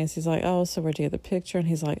in. Nancy's like, oh, so where'd you get the picture? And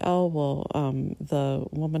he's like, oh, well, the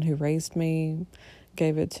woman who raised me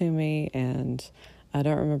gave it to me, and I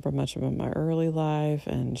don't remember much about my early life,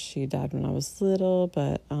 and she died when I was little,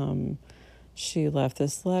 but she left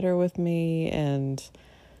this letter with me, and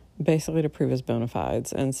basically to prove his bona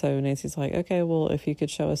fides. And so Nancy's like, okay, well, if you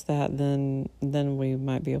could show us that, then we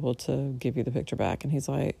might be able to give you the picture back. And he's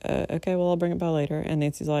like, okay, well, I'll bring it by later. And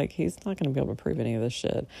Nancy's like, he's not going to be able to prove any of this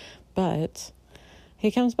shit. But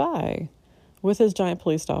he comes by with his giant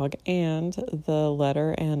police dog and the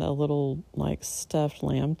letter and a little like stuffed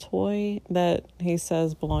lamb toy that he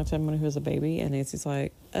says belonged to him when he was a baby. And Nancy's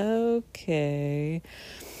like, okay.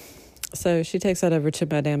 So she takes that over to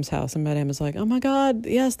Madame's house, and Madame is like, oh my God,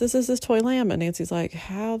 yes, this is his toy lamb. And Nancy's like,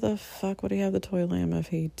 how the fuck would he have the toy lamb if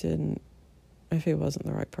he wasn't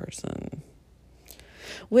the right person?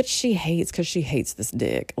 Which she hates, because she hates this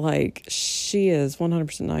dick. Like, she is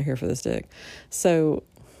 100% not here for this dick. So,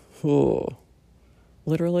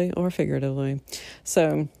 literally or figuratively.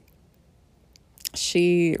 So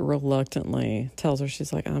she reluctantly tells her,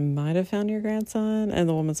 she's like, I might have found your grandson. And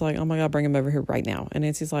the woman's like, oh my God, bring him over here right now. And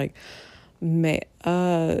Nancy's like,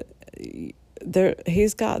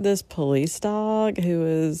 he's got this police dog who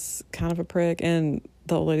is kind of a prick. And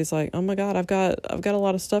the old lady's like, oh my God, I've got a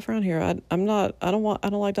lot of stuff around here. I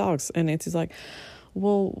don't like dogs. And Nancy's like,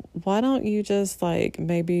 well, why don't you just like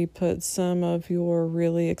maybe put some of your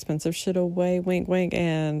really expensive shit away, wink, wink,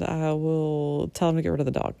 and I will tell him to get rid of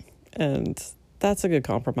the dog. And that's a good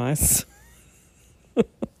compromise.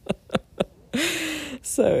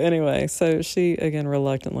 So anyway, so she again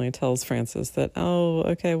reluctantly tells Frances that, oh,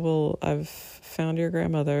 okay, well, I've found your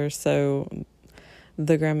grandmother. So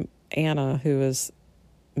the Anna, who is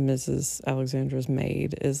Mrs. Alexandra's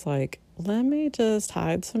maid, is like, let me just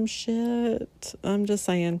hide some shit. I'm just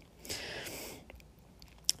saying.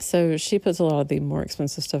 So she puts a lot of the more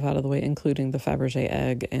expensive stuff out of the way, including the Fabergé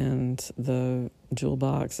egg and the jewel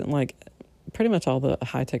box, and like pretty much all the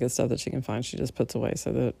high ticket stuff that she can find. She just puts away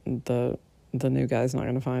so that the new guy's not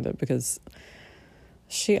going to find it, because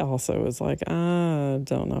she also was like, I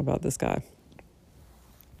don't know about this guy.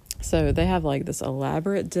 So they have like this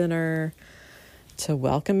elaborate dinner to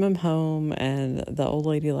welcome him home, and the old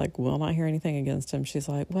lady like will not hear anything against him. She's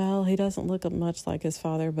like, well, he doesn't look much like his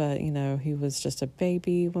father, but you know, he was just a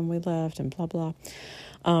baby when we left, and blah blah.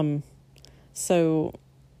 So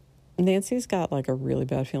Nancy's got like a really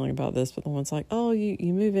bad feeling about this, but the one's like, oh,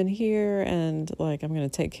 you move in here, and like I'm gonna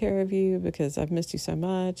take care of you because I've missed you so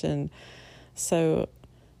much. And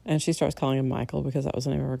she starts calling him Michael because that was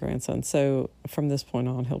the name of her grandson. So from this point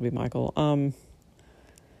on, he'll be Michael.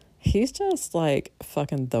 He's just like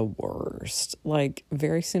fucking the worst. Like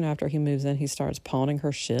very soon after he moves in, he starts pawning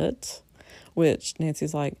her shit, which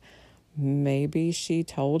Nancy's like, maybe she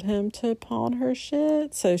told him to pawn her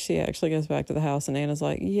shit. So she actually goes back to the house, and Anna's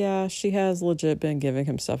like, yeah, she has legit been giving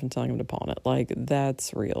him stuff and telling him to pawn it. Like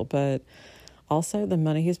that's real. But also the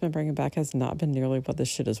money he's been bringing back has not been nearly what this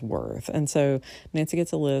shit is worth. And so Nancy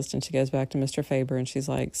gets a list, and she goes back to Mr. Faber, and she's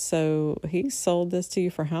like, so he sold this to you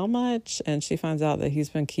for how much? And she finds out that he's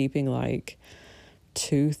been keeping like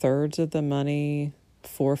 2/3 of the money,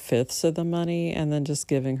 4/5 of the money, and then just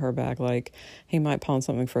giving her back, like he might pawn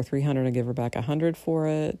something for $300 and give her back $100 for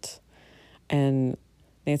it. And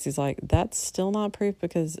Nancy's like, that's still not proof,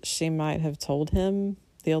 because she might have told him,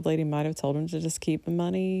 the old lady might have told him to just keep the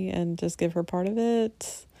money and just give her part of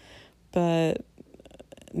it. But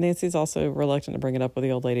Nancy's also reluctant to bring it up with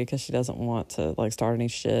the old lady because she doesn't want to like start any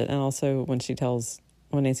shit. And also when Nancy tells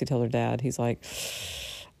her dad, he's like,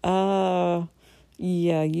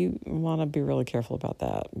 yeah, you want to be really careful about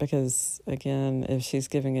that, because again, if she's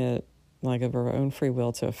giving it like of her own free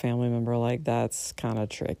will to a family member, like that's kind of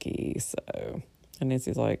tricky. So, and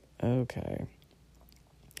Nancy's like, okay.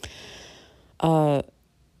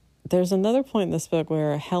 There's another point in this book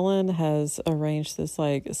where Helen has arranged this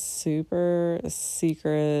like super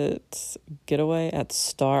secret getaway at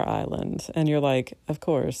Star Island. And you're like, of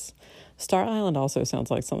course. Star Island also sounds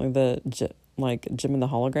like something that Jim and the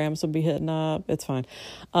Holograms would be hitting up. It's fine.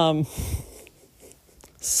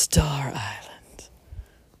 Star Island.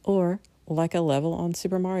 Or like a level on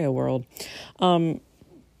Super Mario World.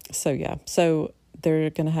 So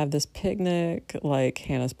they're going to have this picnic, like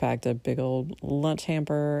Hannah's packed a big old lunch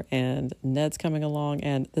hamper, and Ned's coming along.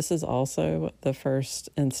 And this is also the first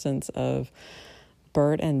instance of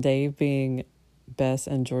Bert and Dave being Bess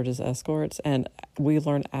and George's escorts. And we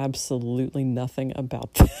learn absolutely nothing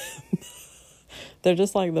about them. They're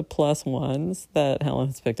just like the plus ones that Helen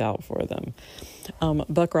has picked out for them.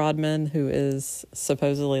 Buck Rodman, who is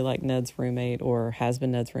supposedly like Ned's roommate, or has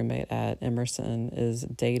been Ned's roommate at Emerson, is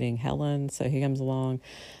dating Helen. So he comes along.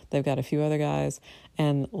 They've got a few other guys.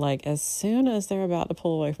 And like as soon as they're about to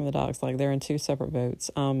pull away from the docks, like they're in two separate boats.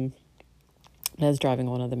 Ned's driving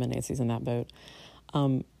one of them, and Nancy's in that boat.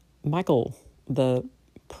 Michael, the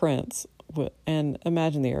prince, and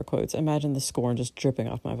imagine the air quotes, imagine the scorn just dripping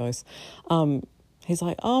off my voice. He's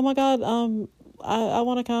like, oh my God, I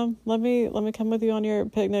want to come. Let me come with you on your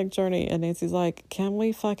picnic journey. And Nancy's like, can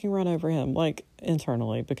we fucking run over him? Like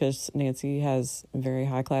internally, because Nancy has very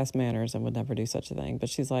high class manners and would never do such a thing. But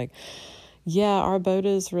she's like, yeah, our boat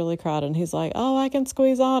is really crowded. And he's like, oh, I can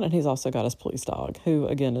squeeze on. And he's also got his police dog, who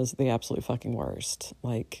again is the absolute fucking worst.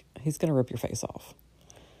 Like he's going to rip your face off.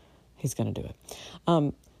 He's going to do it.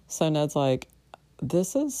 So Ned's like,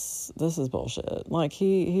 this is bullshit. Like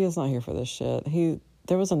he is not here for this shit.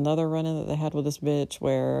 There was another run-in that they had with this bitch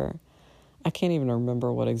where I can't even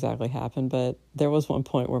remember what exactly happened, but there was one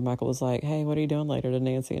point where Michael was like, hey, what are you doing later, to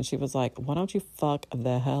Nancy? And she was like, why don't you fuck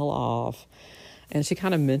the hell off? And she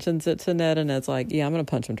kind of mentions it to Ned, and Ned's like, yeah, I'm going to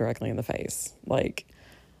punch him directly in the face. Like,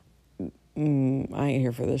 I ain't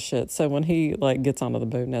here for this shit. So when he like gets onto the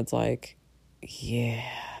boat, Ned's like, yeah,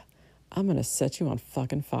 I'm going to set you on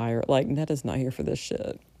fucking fire. Like, Ned is not here for this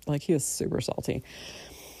shit. Like, he is super salty.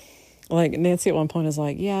 Like, Nancy at one point is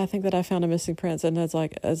like, yeah, I think that I found a missing prince. And Ned's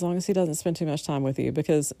like, as long as he doesn't spend too much time with you,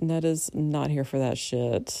 because Ned is not here for that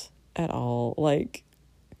shit at all. Like,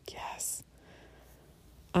 yes.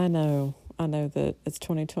 I know that it's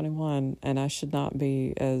 2021 and I should not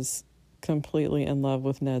be as completely in love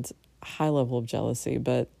with Ned's high level of jealousy,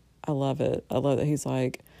 but I love it. I love that he's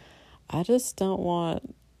like, I just don't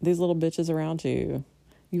want these little bitches around you.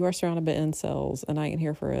 You are surrounded by incels and I ain't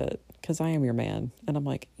here for it because I am your man. And I'm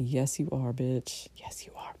like, yes, you are, bitch. Yes,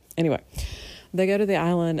 you are. Anyway, they go to the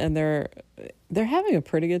island and they're having a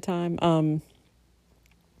pretty good time. On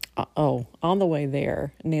the way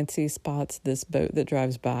there, Nancy spots this boat that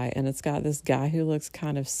drives by and it's got this guy who looks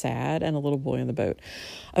kind of sad and a little boy in the boat.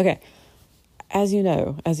 Okay. As you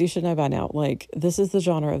should know by now, like, this is the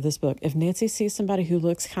genre of this book. If Nancy sees somebody who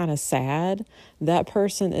looks kind of sad, that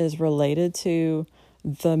person is related to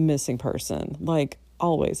the missing person. Like,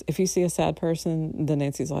 always. If you see a sad person, then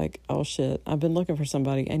Nancy's like, oh shit, I've been looking for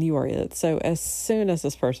somebody and you are it. So as soon as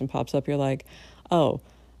this person pops up, you're like, oh,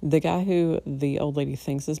 the guy who the old lady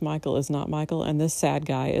thinks is Michael is not Michael, and this sad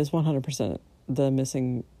guy is 100% the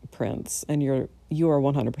missing prince. And you are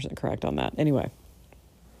 100% correct on that. Anyway.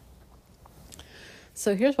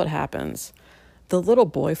 So here's what happens. The little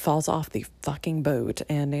boy falls off the fucking boat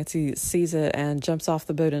and Nancy sees it and jumps off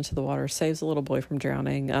the boat into the water, saves the little boy from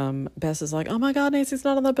drowning. Bess is like, oh my God, Nancy's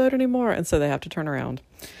not on the boat anymore. And so they have to turn around.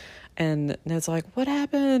 And Ned's like, what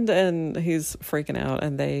happened? And he's freaking out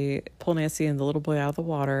and they pull Nancy and the little boy out of the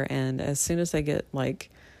water. And as soon as they get like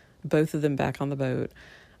both of them back on the boat,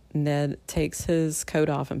 Ned takes his coat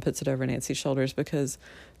off and puts it over Nancy's shoulders because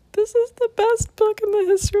this is the best book in the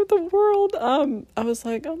history of the world. I was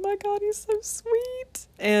like, oh my God, he's so sweet.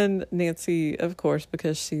 And Nancy, of course,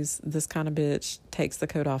 because she's this kind of bitch, takes the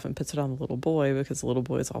coat off and puts it on the little boy because the little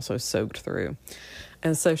boy is also soaked through.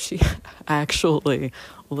 And so she actually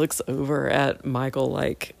looks over at Michael,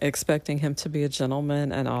 like expecting him to be a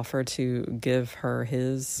gentleman and offer to give her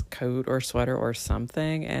his coat or sweater or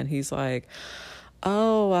something. And he's like,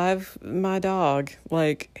 oh, my dog.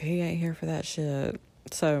 Like, he ain't here for that shit.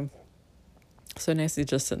 So Nancy's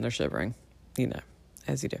just sitting there shivering,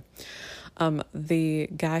 as you do. The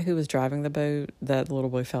guy who was driving the boat that the little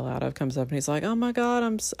boy fell out of comes up and he's like, oh my God,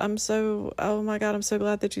 I'm so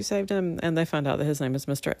glad that you saved him. And they find out that his name is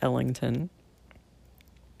Mr. Ellington.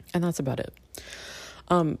 And that's about it.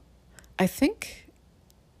 I think,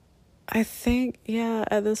 yeah,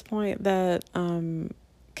 at this point that,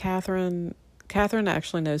 Catherine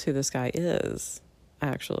actually knows who this guy is.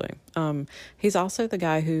 Actually, he's also the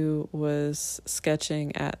guy who was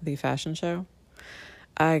sketching at the fashion show.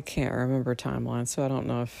 I can't remember timeline, so I don't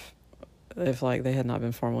know if like they had not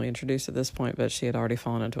been formally introduced at this point, but she had already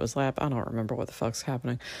fallen into his lap. I don't remember what the fuck's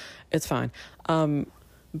happening. It's fine.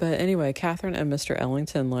 But anyway, Catherine and Mr.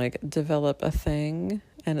 Ellington like develop a thing,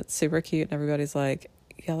 and it's super cute, and everybody's like,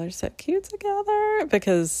 y'all are so cute together,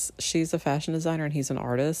 because she's a fashion designer and he's an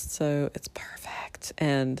artist, so it's perfect.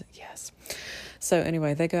 And yes. So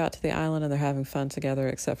anyway, they go out to the island and they're having fun together,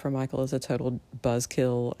 except for Michael is a total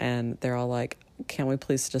buzzkill, and they're all like, can we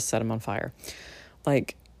please just set him on fire?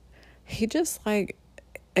 Like, he just like,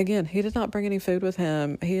 again, he did not bring any food with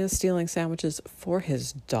him. He is stealing sandwiches for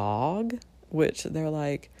his dog, which they're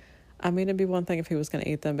like, I mean, it'd be one thing if he was going to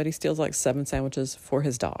eat them, but he steals like 7 sandwiches for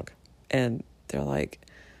his dog. And they're like,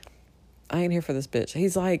 I ain't here for this bitch.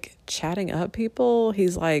 He's like chatting up people.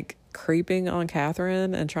 He's like creeping on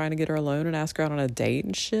Catherine and trying to get her alone and ask her out on a date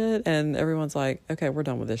and shit. And everyone's like, okay, we're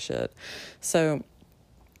done with this shit. So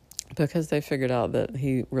because they figured out that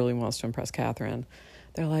he really wants to impress Catherine,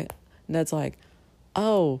 they're like, Ned's like,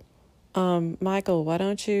 oh, Michael, why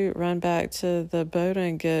don't you run back to the boat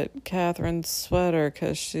and get Catherine's sweater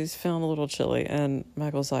because she's feeling a little chilly. And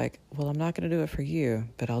Michael's like, well, I'm not going to do it for you,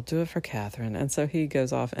 but I'll do it for Catherine. And so he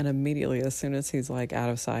goes off, and immediately, as soon as he's like out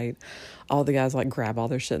of sight, all the guys like grab all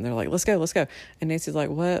their shit and they're like, let's go. And Nancy's like,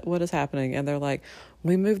 what is happening? And they're like,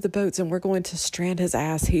 we moved the boats and we're going to strand his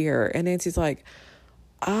ass here. And Nancy's like,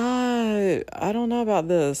 I don't know about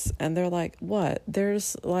this. And they're like, what?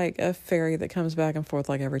 There's like a ferry that comes back and forth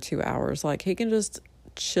like every 2 hours. Like, he can just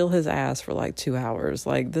chill his ass for like 2 hours.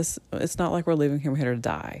 Like, this, it's not like we're leaving him here to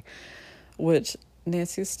die. Which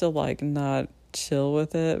Nancy's still like not chill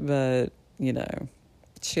with it, but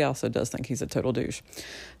she also does think he's a total douche.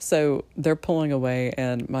 So they're pulling away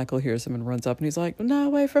and Michael hears him and runs up and he's like, no,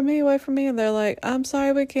 wait for me. And they're like, I'm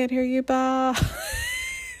sorry, we can't hear you. Bye.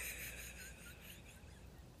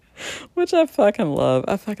 Which I fucking love.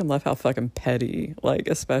 I fucking love how fucking petty, like,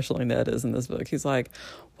 especially Ned is in this book. He's like,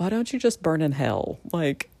 why don't you just burn in hell?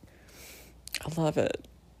 Like, I love it.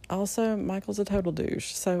 Also, Michael's a total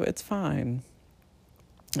douche, so it's fine.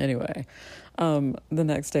 Anyway, the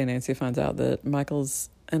next day Nancy finds out that Michael's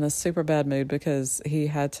in a super bad mood because he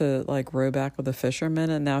had to like row back with the fishermen,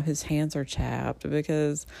 and now his hands are chapped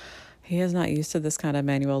because he is not used to this kind of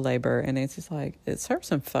manual labor. And Nancy's like, it serves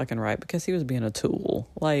him fucking right because he was being a tool.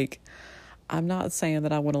 Like, I'm not saying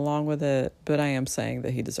that I went along with it, but I am saying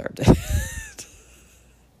that he deserved it.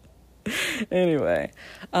 Anyway,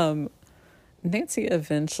 Nancy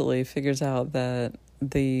eventually figures out that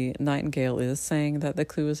the Nightingale is saying that the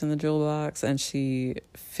clue is in the jewel box, and she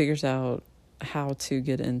figures out how to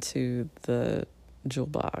get into the jewel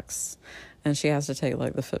box. And she has to take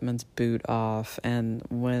like the footman's boot off, and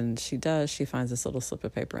when she does, she finds this little slip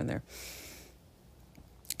of paper in there.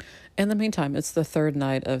 In the meantime, it's the third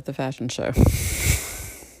night of the fashion show.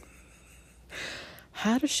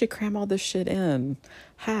 How does she cram all this shit in?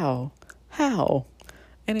 How?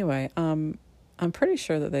 Anyway, I'm pretty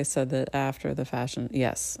sure that they said that after the fashion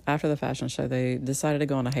show, they decided to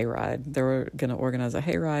go on a hayride. They were going to organize a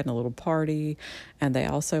hayride and a little party, and they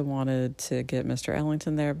also wanted to get Mr.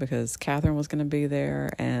 Ellington there because Catherine was going to be there,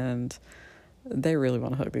 and they really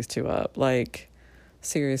want to hook these two up. Like,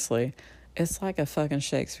 seriously, it's like a fucking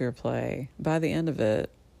Shakespeare play. By the end of it,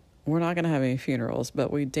 we're not going to have any funerals, but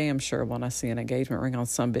we damn sure want to see an engagement ring on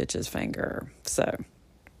some bitch's finger.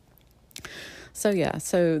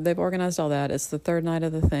 So they've organized all that. It's the third night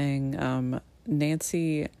of the thing.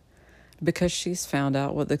 Nancy, because she's found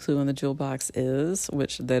out what the clue in the jewel box is,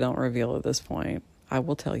 which they don't reveal at this point, I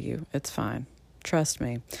will tell you, it's fine. Trust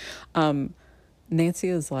me. Nancy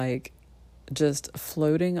is like just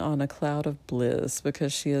floating on a cloud of bliss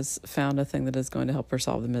because she has found a thing that is going to help her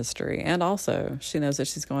solve the mystery. And also, she knows that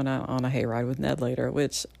she's going out on a hayride with Ned later,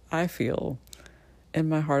 which I feel in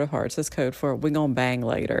my heart of hearts is code for we're going to bang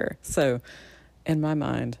later. So, in my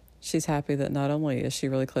mind, she's happy that not only is she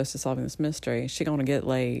really close to solving this mystery, she's going to get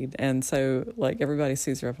laid. And so, like, everybody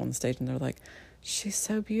sees her up on the stage and they're like, she's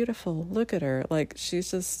so beautiful. Look at her. Like,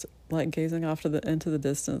 she's just, like, gazing off into the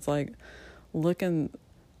distance, like, looking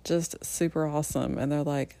just super awesome. And they're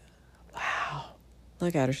like, wow,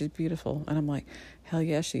 look at her. She's beautiful. And I'm like, hell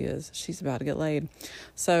yeah, she is. She's about to get laid.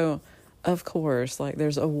 So, of course, like,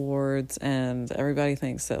 there's awards and everybody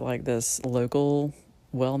thinks that, like, this local,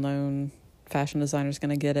 well-known fashion designer's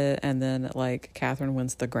gonna get it, and then like Catherine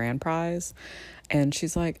wins the grand prize, and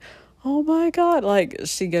she's like, oh my god, like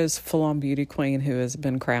she goes full on beauty queen who has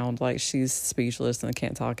been crowned, like she's speechless and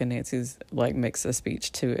can't talk, and Nancy's like makes a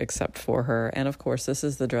speech to accept for her. And of course this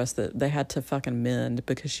is the dress that they had to fucking mend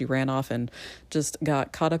because she ran off and just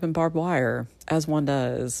got caught up in barbed wire, as one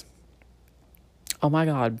does. Oh my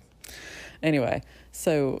god. Anyway,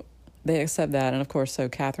 so they accept that, and of course, so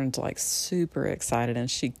Catherine's like super excited, and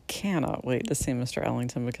she cannot wait to see Mr.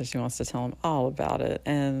 Ellington because she wants to tell him all about it.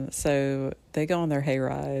 And so they go on their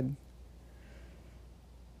hayride.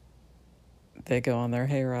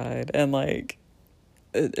 And like,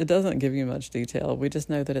 it doesn't give you much detail. We just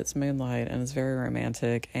know that it's moonlight and it's very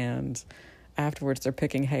romantic. And afterwards, they're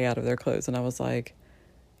picking hay out of their clothes, and I was like,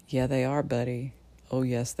 yeah, they are, buddy. Oh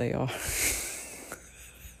yes, they are.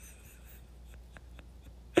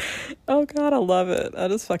 Oh God, I love it. I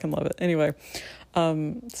just fucking love it. Anyway,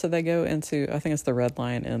 so they go into, I think it's the Red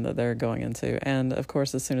Lion Inn that they're going into, and of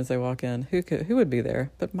course, as soon as they walk in, who would be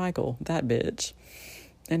there but Michael, that bitch?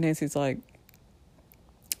 And Nancy's like,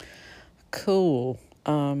 cool.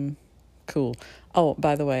 Oh,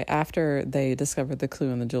 by the way, after they discovered the clue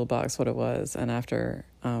in the jewel box, what it was, and after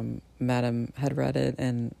Madame had read it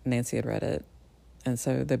and Nancy had read it, and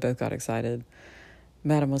so they both got excited,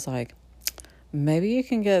 Madame was like, maybe you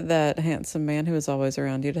can get that handsome man who is always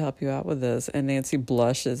around you to help you out with this. And Nancy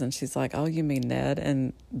blushes and she's like, oh, you mean Ned?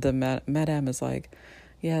 And the Madame is like,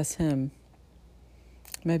 yes, him.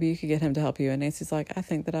 Maybe you could get him to help you. And Nancy's like, I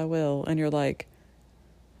think that I will. And you're like,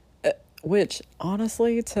 which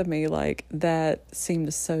honestly to me, like, that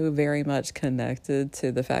seemed so very much connected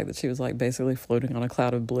to the fact that she was like basically floating on a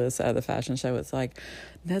cloud of bliss at the fashion show. It's like,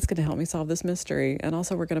 Ned's going to help me solve this mystery, and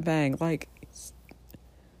also we're going to bang. Like,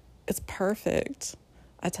 it's perfect.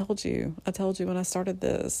 I told you when I started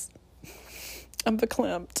this. I'm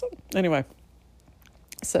verklempt. Anyway,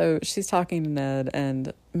 so she's talking to Ned,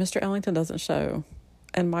 and Mr. Ellington doesn't show.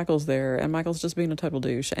 And Michael's there, and Michael's just being a total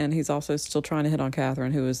douche. And he's also still trying to hit on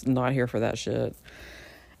Catherine, who is not here for that shit.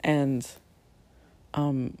 And,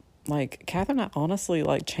 like, Catherine honestly,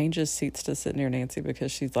 like, changes seats to sit near Nancy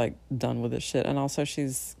because she's, like, done with this shit. And also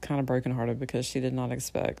she's kind of brokenhearted because she did not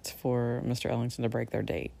expect for Mr. Ellington to break their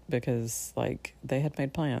date because, like, they had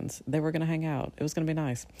made plans. They were going to hang out. It was going to be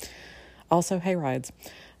nice. Also, hayrides.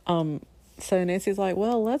 So Nancy's like,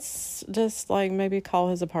 well, let's just like maybe call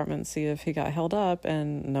his apartment and see if he got held up,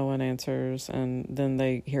 and no one answers. And then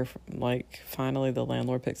they hear from, like, finally the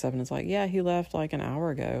landlord picks up and is like, yeah, he left like an hour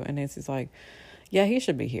ago. And Nancy's like, yeah, he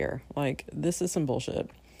should be here. Like, this is some bullshit.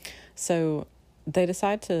 So they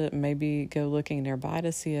decide to maybe go looking nearby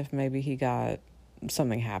to see if maybe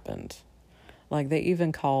something happened. Like, they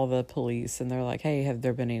even call the police and they're like, hey, have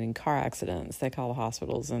there been any car accidents? They call the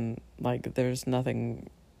hospitals, and like there's nothing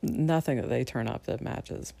that they turn up that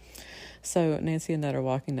matches. So Nancy and Ned are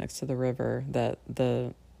walking next to the river that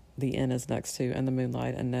the inn is next to, and the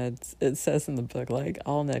moonlight, and it says in the book, like,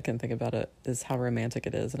 all Ned can think about it is how romantic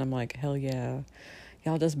it is. And I'm like, hell yeah,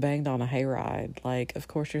 y'all just banged on a hayride. Like, of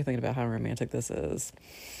course you're thinking about how romantic this is.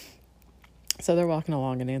 So they're walking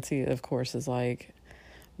along, and Nancy, of course, is like,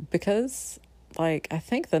 because, like, I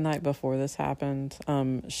think the night before this happened,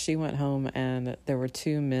 she went home and there were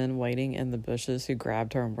two men waiting in the bushes who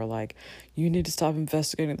grabbed her and were like, you need to stop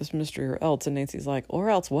investigating this mystery or else. And Nancy's like, or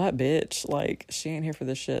else what, bitch? Like, she ain't here for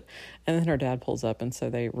this shit. And then her dad pulls up, and so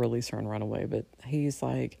they release her and run away. But he's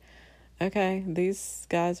like, okay, these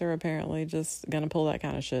guys are apparently just gonna pull that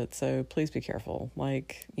kind of shit, so please be careful.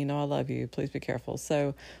 Like, I love you, please be careful.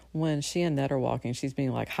 So when she and Ned are walking, she's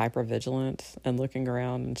being like hyper vigilant and looking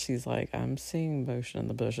around, and she's like, I'm seeing motion in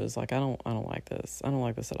the bushes. Like, I don't like this. I don't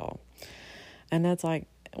like this at all. And Ned's like,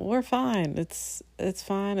 we're fine. It's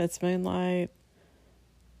fine. It's moonlight.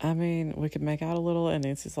 I mean, we could make out a little. And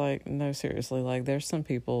Nancy's like, no, seriously, like, there's some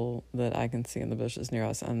people that I can see in the bushes near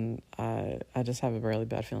us, and I just have a really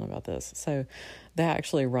bad feeling about this. So they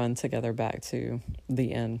actually run together back to the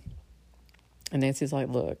inn. And Nancy's like,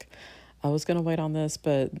 look, I was going to wait on this,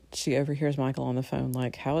 but she overhears Michael on the phone,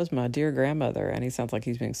 like, how is my dear grandmother? And he sounds like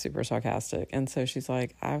he's being super sarcastic. And so she's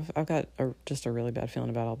like, I've got just a really bad feeling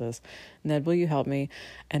about all this. Ned, will you help me?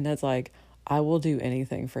 And Ned's like, I will do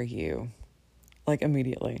anything for you. Like,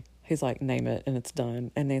 immediately. He's like, name it, and it's done.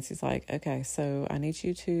 And Nancy's like, okay, so I need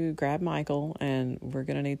you to grab Michael, and we're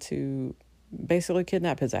going to need to basically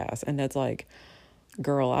kidnap his ass. And Ned's like,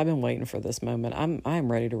 girl, I've been waiting for this moment.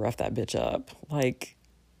 I'm ready to rough that bitch up. Like,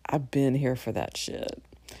 I've been here for that shit.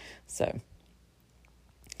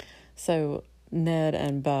 So Ned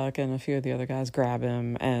and Buck and a few of the other guys grab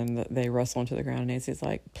him, and they wrestle him to the ground. And Nancy's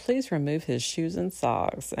like, please remove his shoes and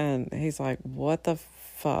socks. And he's like, what the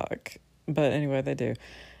fuck? But anyway, they do.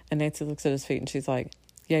 And Nancy looks at his feet and she's like,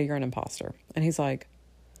 yeah, you're an imposter. And he's like,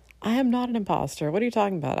 I am not an imposter. What are you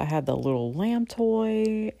talking about? I had the little lamb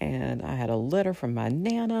toy, and I had a letter from my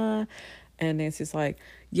Nana. And Nancy's like,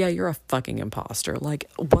 yeah, you're a fucking imposter. Like,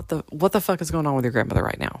 what the fuck is going on with your grandmother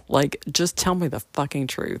right now? Like, just tell me the fucking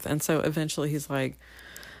truth. And so eventually he's like,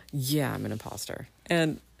 yeah, I'm an imposter.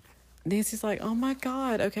 And Nancy's like, oh my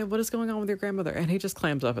God, okay, what is going on with your grandmother? And he just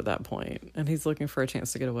clams up at that point, and he's looking for a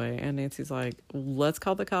chance to get away. And Nancy's like, let's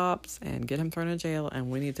call the cops and get him thrown in jail, and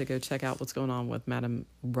we need to go check out what's going on with Madam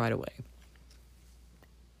right away.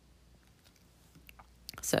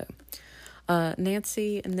 So,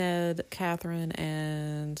 Nancy, Ned, Catherine,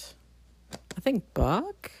 and I think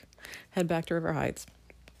Buck head back to River Heights.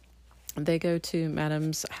 They go to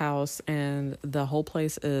Madam's house, and the whole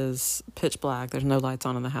place is pitch black. There's no lights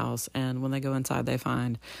on in the house. And when they go inside, they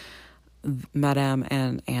find Madame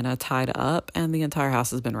and Anna tied up, and the entire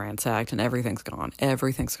house has been ransacked, and everything's gone.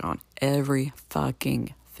 Everything's gone. Every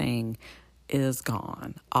fucking thing is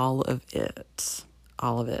gone. All of it.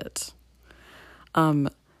 All of it.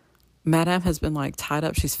 Madame has been like tied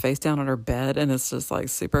up. She's face down on her bed, and it's just like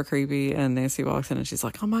super creepy. And Nancy walks in and she's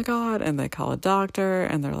like, oh my God. And they call a doctor,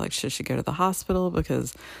 and they're like, should she go to the hospital?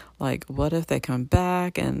 Because like, what if they come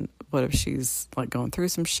back, and what if she's like going through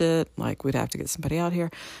some shit? Like, we'd have to get somebody out here.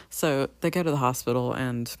 So they go to the hospital,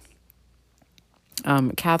 and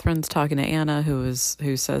Catherine's talking to Anna, who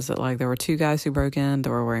says that like there were two guys who broke in, they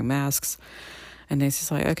were wearing masks. And Nancy's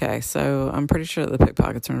like, okay, so I'm pretty sure that the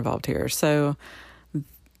pickpockets are involved here. So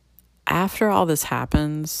after all this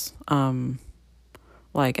happens,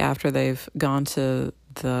 like after they've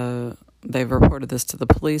reported this to the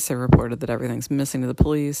police, they reported that everything's missing to the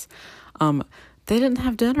police, they didn't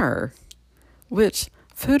have dinner, which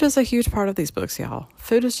food is a huge part of these books, y'all.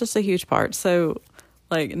 Food is just a huge part. So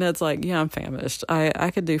like Ned's like, yeah, I'm famished.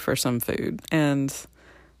 I could do for some food. And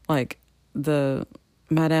like the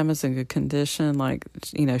Madame is in good condition. Like,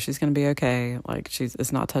 you know, she's going to be okay. Like,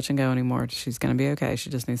 it's not touch and go anymore. She's going to be okay. She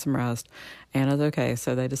just needs some rest. Anna's okay.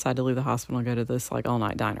 So they decide to leave the hospital and go to this, like,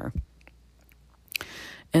 all-night diner.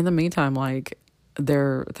 In the meantime, like,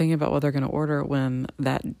 they're thinking about what they're going to order when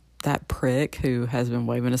that prick who has been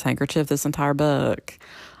waving his handkerchief this entire book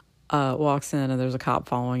walks in, and there's a cop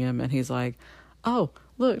following him, and he's like, Oh,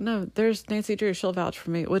 look, no, there's Nancy Drew. She'll vouch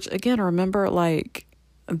for me. Which, again, remember, like,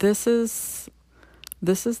 this is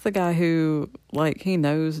the guy who, like, he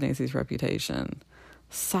knows Nancy's reputation.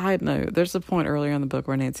 Side note, there's a point earlier in the book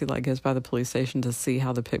where Nancy, like, goes by the police station to see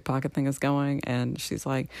how the pickpocket thing is going, and she's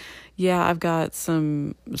like, yeah, I've got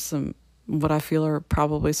some what I feel are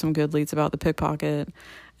probably some good leads about the pickpocket.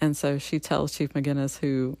 And so she tells Chief McGinnis,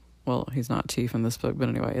 who, well, he's not chief in this book, but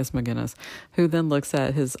anyway, it's McGinnis, who then looks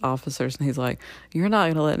at his officers and he's like, you're not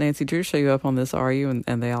going to let Nancy Drew show you up on this, are you?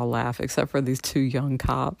 And they all laugh, except for these two young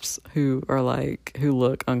cops who are like, who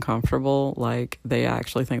look uncomfortable, like they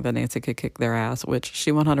actually think that Nancy could kick their ass, which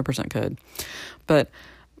she 100% could. But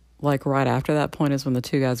like right after that point is when the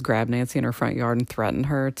two guys grab Nancy in her front yard and threaten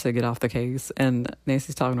her to get off the case. And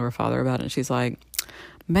Nancy's talking to her father about it, and she's like,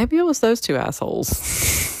 maybe it was those two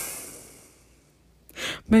assholes.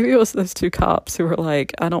 Maybe it was those two cops who were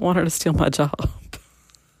like, I don't want her to steal my job.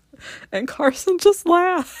 And Carson just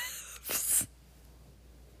laughs.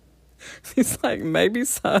 He's like, maybe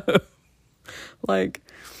so. Like,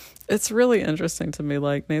 it's really interesting to me.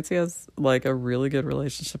 Like, Nancy has like a really good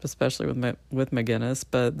relationship, especially with McGinnis,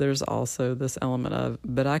 but there's also this element of,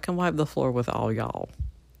 but I can wipe the floor with all y'all.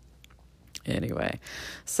 Anyway,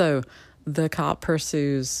 so the cop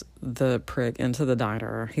pursues the prick into the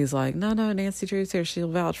diner. He's like, no, Nancy Drew's here. She'll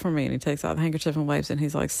vouch for me. And he takes out the handkerchief and waves it. And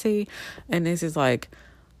he's like, see? And Nancy's like,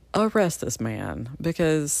 arrest this man,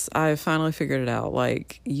 because I finally figured it out.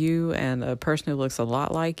 Like, you and a person who looks a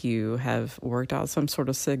lot like you have worked out some sort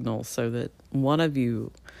of signal so that one of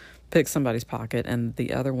you picks somebody's pocket and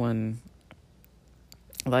the other one,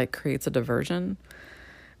 like, creates a diversion.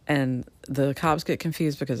 And the cops get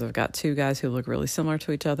confused because they've got two guys who look really similar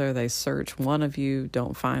to each other. They search one of you,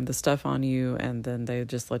 don't find the stuff on you, and then they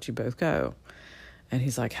just let you both go. And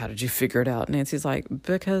he's like, how did you figure it out? Nancy's like,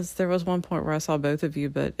 because there was one point where I saw both of you,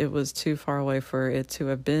 but it was too far away for it to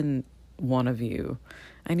have been one of you.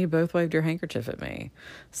 And you both waved your handkerchief at me.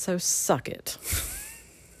 So suck it.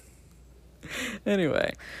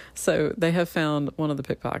 Anyway, so they have found one of the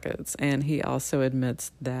pickpockets, and he also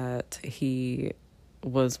admits that he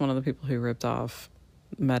was one of the people who ripped off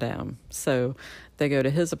Madame. So they go to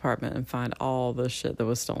his apartment and find all the shit that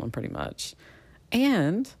was stolen, pretty much.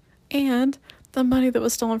 And the money that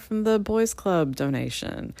was stolen from the boys club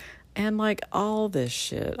donation. And like all this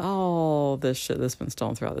shit that's been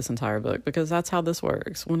stolen throughout this entire book, because that's how this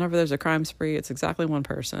works. Whenever there's a crime spree, it's exactly one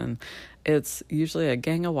person. It's usually a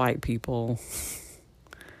gang of white people.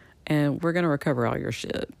 And we're going to recover all your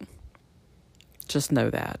shit. Just know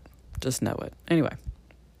that. Just know it. Anyway.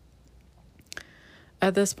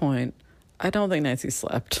 At this point, I don't think Nancy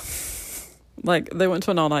slept. Like, they went to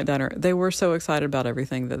an all-night diner. They were so excited about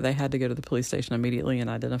everything that they had to go to the police station immediately and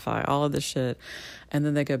identify all of this shit. And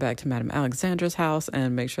then they go back to Madame Alexandra's house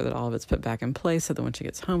and make sure that all of it's put back in place so that when she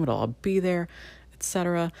gets home, it'll all be there,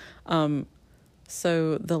 etc.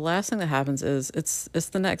 So the last thing that happens is it's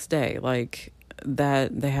the next day. Like,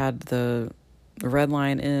 that they had the Red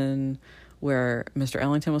Lion Inn where Mr.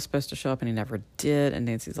 Ellington was supposed to show up and he never did. And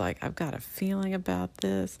Nancy's like, I've got a feeling about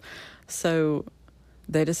this. So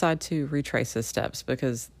they decide to retrace his steps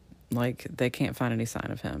because, like, they can't find any sign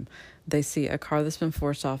of him. They see a car that's been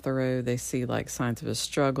forced off the road. They see, like, signs of a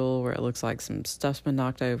struggle where it looks like some stuff's been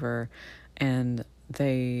knocked over. And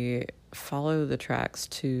they follow the tracks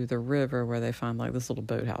to the river where they find, like, this little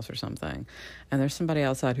boathouse or something. And there's somebody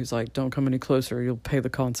outside who's like, don't come any closer, you'll pay the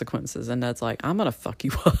consequences. And Ned's like, I'm gonna fuck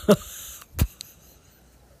you up.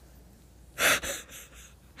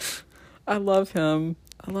 I love him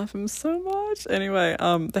so much. Anyway,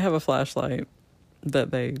 they have a flashlight that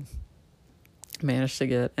they managed to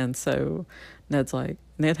get, and so Ned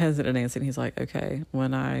has it at Nancy, and he's like, okay,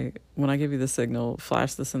 when I give you the signal,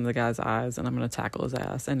 flash this in the guy's eyes and I'm gonna tackle his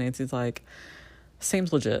ass. And Nancy's like,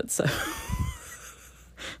 seems legit.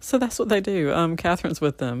 So that's what they do. Catherine's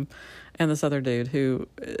with them and this other dude who,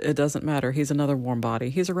 it doesn't matter, he's another warm body,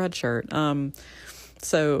 he's a red shirt.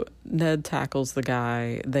 So Ned tackles the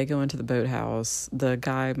guy. They go into the boathouse. The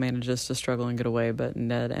guy manages to struggle and get away, but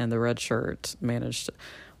Ned and the red shirt managed,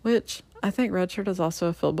 which I think red shirt is also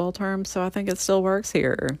a football term, so I think it still works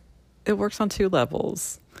here. It works on two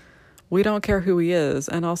levels. We don't care who he is,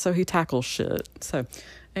 and also he tackles shit. So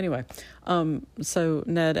anyway, so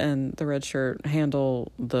Ned and the red shirt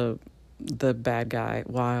handle the bad guy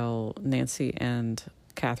while Nancy and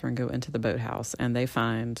Catherine go into the boathouse, and they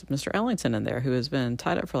find Mr. Ellington in there, who has been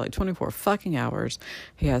tied up for like 24 fucking hours.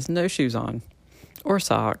 He has no shoes on or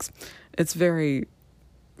socks. It's very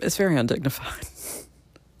undignified.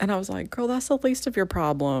 And I was like, girl, that's the least of your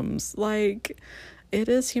problems. Like, it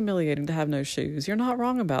is humiliating to have no shoes. You're not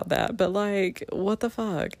wrong about that, but like, what the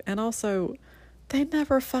fuck? And also, they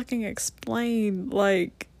never fucking explain,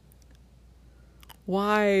 like,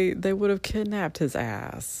 why they would have kidnapped his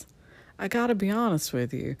ass. I gotta be honest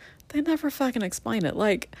with you. They never fucking explain it.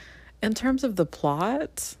 Like, in terms of the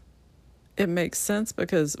plot, it makes sense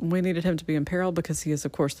because we needed him to be in peril because he is,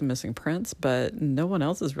 of course, the missing prince, but no one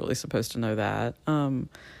else is really supposed to know that.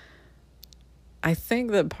 I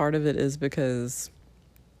think that part of it is because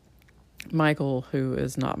Michael, who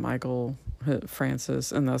is not Michael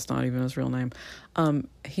Francis, and that's not even his real name,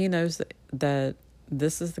 he knows that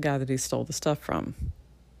this is the guy that he stole the stuff from.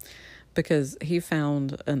 Because he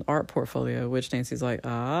found an art portfolio, which Nancy's like,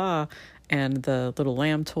 and the little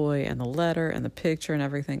lamb toy and the letter and the picture and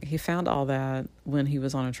everything. He found all that when he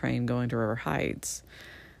was on a train going to River Heights.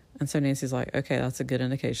 And so Nancy's like, okay, that's a good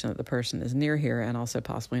indication that the person is near here and also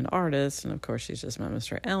possibly an artist. And of course, she's just met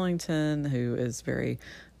Mr. Ellington, who is very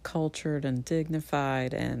cultured and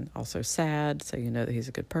dignified and also sad. So you know that he's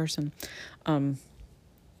a good person.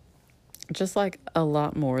 Just like a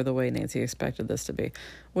lot more the way Nancy expected this to be,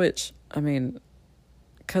 which, I mean,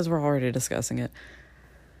 because we're already discussing it,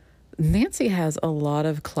 Nancy has a lot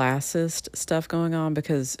of classist stuff going on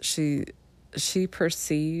because she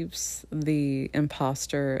perceives the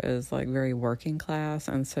imposter as like very working class,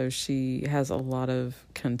 and so she has a lot of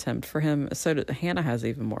contempt for him. So Hannah has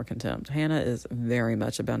even more contempt. Hannah is very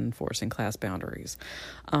much about enforcing class boundaries.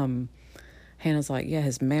 Hannah's like, yeah,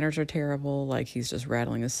 his manners are terrible. Like, he's just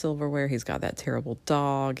rattling his silverware. He's got that terrible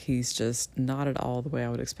dog. He's just not at all the way I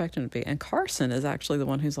would expect him to be. And Carson is actually the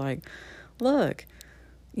one who's like, look,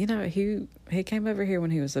 you know, he came over here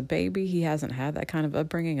when he was a baby. He hasn't had that kind of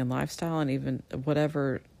upbringing and lifestyle, and even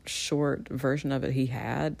whatever short version of it he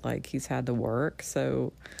had, like, he's had to work.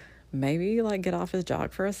 So maybe, like, get off his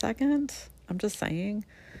jock for a second. I'm just saying.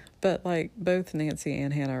 But, like, both Nancy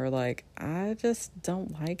and Hannah are like, I just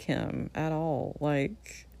don't like him at all.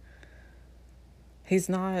 Like, he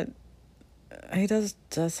just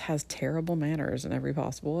has terrible manners in every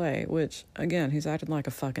possible way, which, again, he's acting like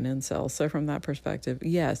a fucking incel. So from that perspective,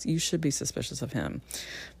 yes, you should be suspicious of him.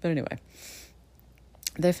 But anyway,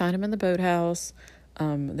 they find him in the boathouse.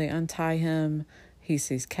 They untie him. He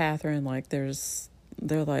sees Catherine. Like, they're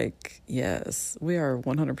like, yes, we are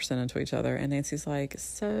 100% into each other. And Nancy's like,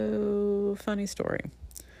 so funny story.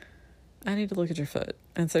 I need to look at your foot.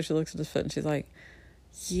 And so she looks at his foot and she's like,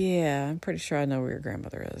 yeah, I'm pretty sure I know where your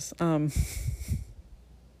grandmother is.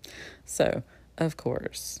 So, of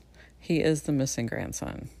course, he is the missing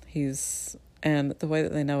grandson. And the way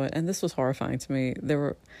that they know it, and this was horrifying to me,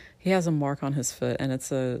 he has a mark on his foot, and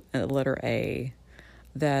it's a letter A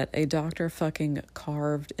that a doctor fucking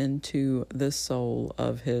carved into the sole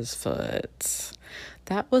of his foot.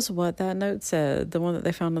 That was what that note said, the one that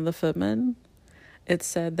they found on the footman. It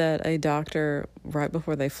said that a doctor, right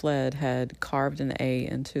before they fled, had carved an A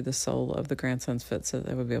into the sole of the grandson's foot so that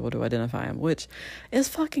they would be able to identify him, which is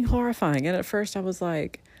fucking horrifying. And at first I was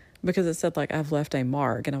like, because it said, like, I've left a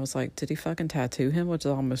mark, and I was like, did he fucking tattoo him? Which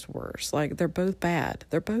is almost worse. Like, they're both bad.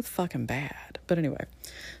 They're both fucking bad. But anyway,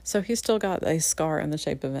 so he's still got a scar in the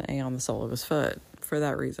shape of an A on the sole of his foot for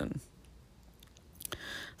that reason.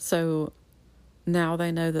 So now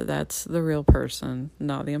they know that that's the real person,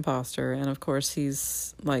 not the imposter. And of course, he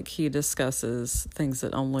discusses things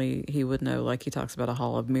that only he would know. Like, he talks about a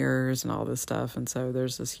hall of mirrors and all this stuff. And so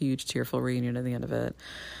there's this huge tearful reunion at the end of it.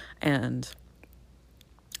 And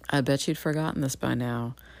I bet you'd forgotten this by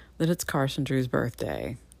now, that it's Carson Drew's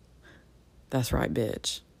birthday. That's right,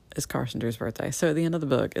 bitch. It's Carson Drew's birthday. So at the end of the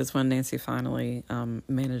book is when Nancy finally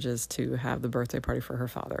manages to have the birthday party for her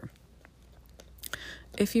father.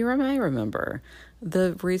 If you may remember,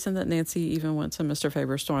 the reason that Nancy even went to Mr.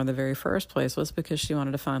 Faber's store in the very first place was because she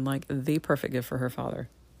wanted to find, like, the perfect gift for her father.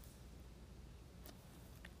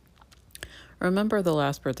 Remember, the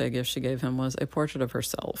last birthday gift she gave him was a portrait of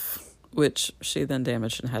herself, which she then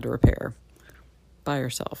damaged and had to repair by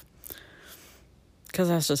herself. Because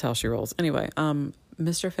that's just how she rolls. Anyway,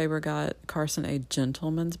 Mr. Faber got Carson a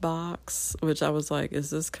gentleman's box, which I was like, is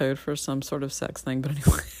this code for some sort of sex thing? But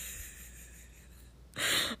anyway,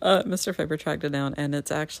 Mr. Faber tracked it down, and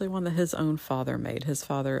it's actually one that his own father made. His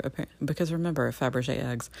father, because remember, Fabergé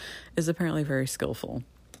eggs is apparently very skillful.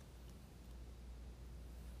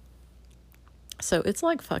 So it's,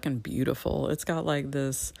 like, fucking beautiful. It's got, like,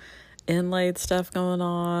 this inlaid stuff going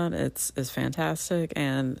on. It's fantastic.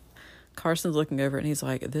 And Carson's looking over it and he's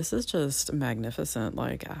like, this is just magnificent.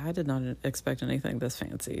 Like, I did not expect anything this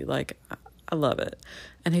fancy. Like, I love it.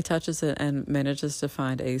 And he touches it and manages to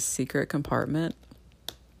find a secret compartment.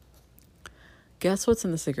 Guess what's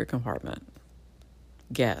in the secret compartment?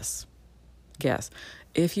 Guess.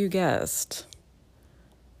 If you guessed,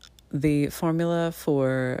 the formula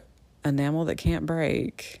for enamel that can't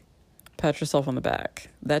break, pat yourself on the back.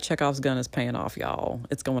 That Chekhov's gun is paying off, y'all.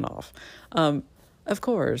 It's going off. Of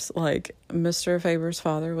course, like, Mr. Faber's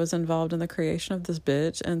father was involved in the creation of this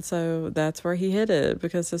bitch, and so that's where he hid it,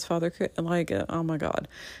 because his father, like, oh my God.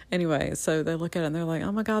 Anyway, so they look at it and they're like,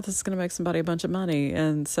 oh my God, this is going to make somebody a bunch of money.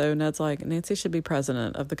 And so Ned's like, Nancy should be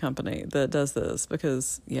president of the company that does this,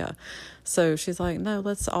 because, yeah. So she's like, no,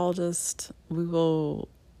 let's all we will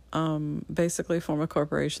basically form a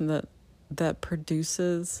corporation that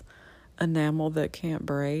produces enamel that can't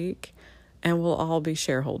break, and we'll all be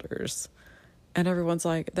shareholders. And everyone's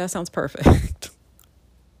like, that sounds perfect.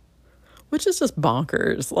 Which is just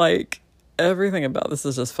bonkers. Like, everything about this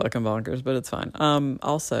is just fucking bonkers, but it's fine.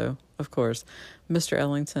 Also, of course, Mr.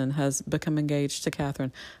 Ellington has become engaged to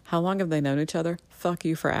Catherine. How long have they known each other? Fuck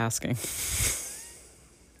you for asking.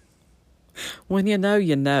 When you know,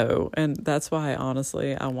 you know. And that's why,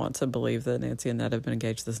 honestly, I want to believe that Nancy and Ned have been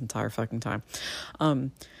engaged this entire fucking time.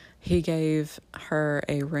 He gave her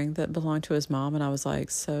a ring that belonged to his mom, and I was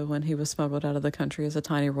like, so when he was smuggled out of the country as a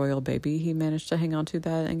tiny royal baby, he managed to hang on to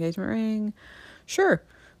that engagement ring? Sure.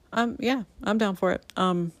 Yeah, I'm down for it.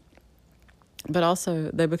 But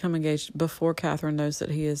also, they become engaged before Catherine knows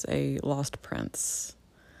that he is a lost prince.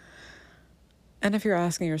 And if you're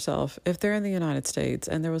asking yourself, if they're in the United States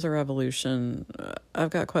and there was a revolution,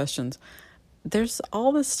 I've got questions. There's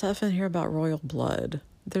all this stuff in here about royal blood.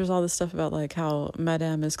 There's all this stuff about, like, how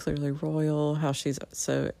Madame is clearly royal, how she's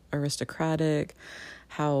so aristocratic,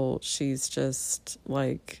 how she's just,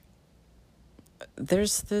 like,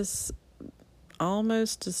 there's this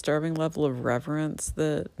almost disturbing level of reverence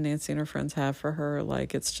that Nancy and her friends have for her.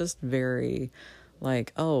 Like, it's just very,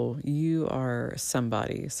 like, oh, you are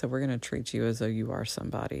somebody, so we're going to treat you as though you are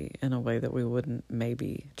somebody in a way that we wouldn't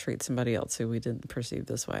maybe treat somebody else who we didn't perceive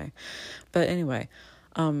this way. But anyway,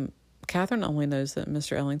 Catherine only knows that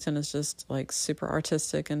Mr. Ellington is just, like, super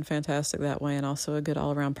artistic and fantastic that way, and also a good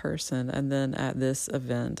all-around person. And then at this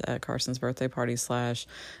event, at Carson's birthday party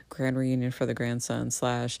 / grand reunion for the grandson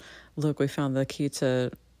 / look, we found the key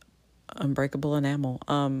to unbreakable enamel,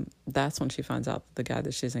 that's when she finds out that the guy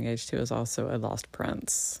that she's engaged to is also a lost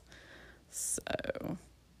prince. So,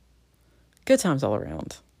 good times all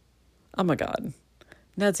around. Oh my God.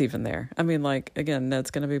 Ned's even there. I mean, like, again,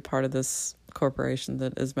 Ned's going to be part of this corporation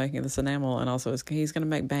that is making this enamel, and also he's going to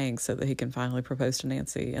make banks so that he can finally propose to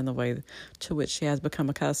Nancy in the way to which she has become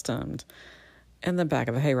accustomed in the back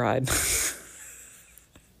of a hayride.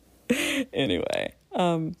 Anyway,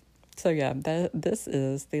 so yeah, this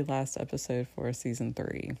is the last episode for season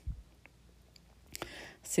 3.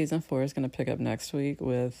 Season 4 is going to pick up next week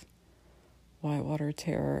with Whitewater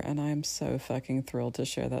Terror, and I am so fucking thrilled to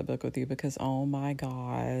share that book with you, because oh my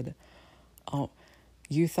God,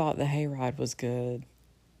 you thought the hayride was good.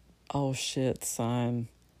 Oh shit, son.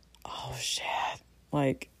 Oh shit.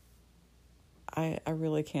 Like, I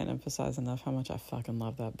really can't emphasize enough how much I fucking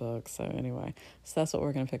love that book. So anyway, so that's what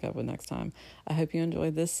we're going to pick up with next time. I hope you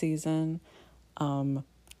enjoyed this season.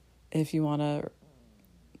 If you want to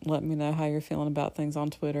let me know how you're feeling about things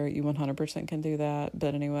on Twitter, you 100% can do that.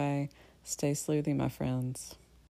 But anyway, stay sleuthy, my friends.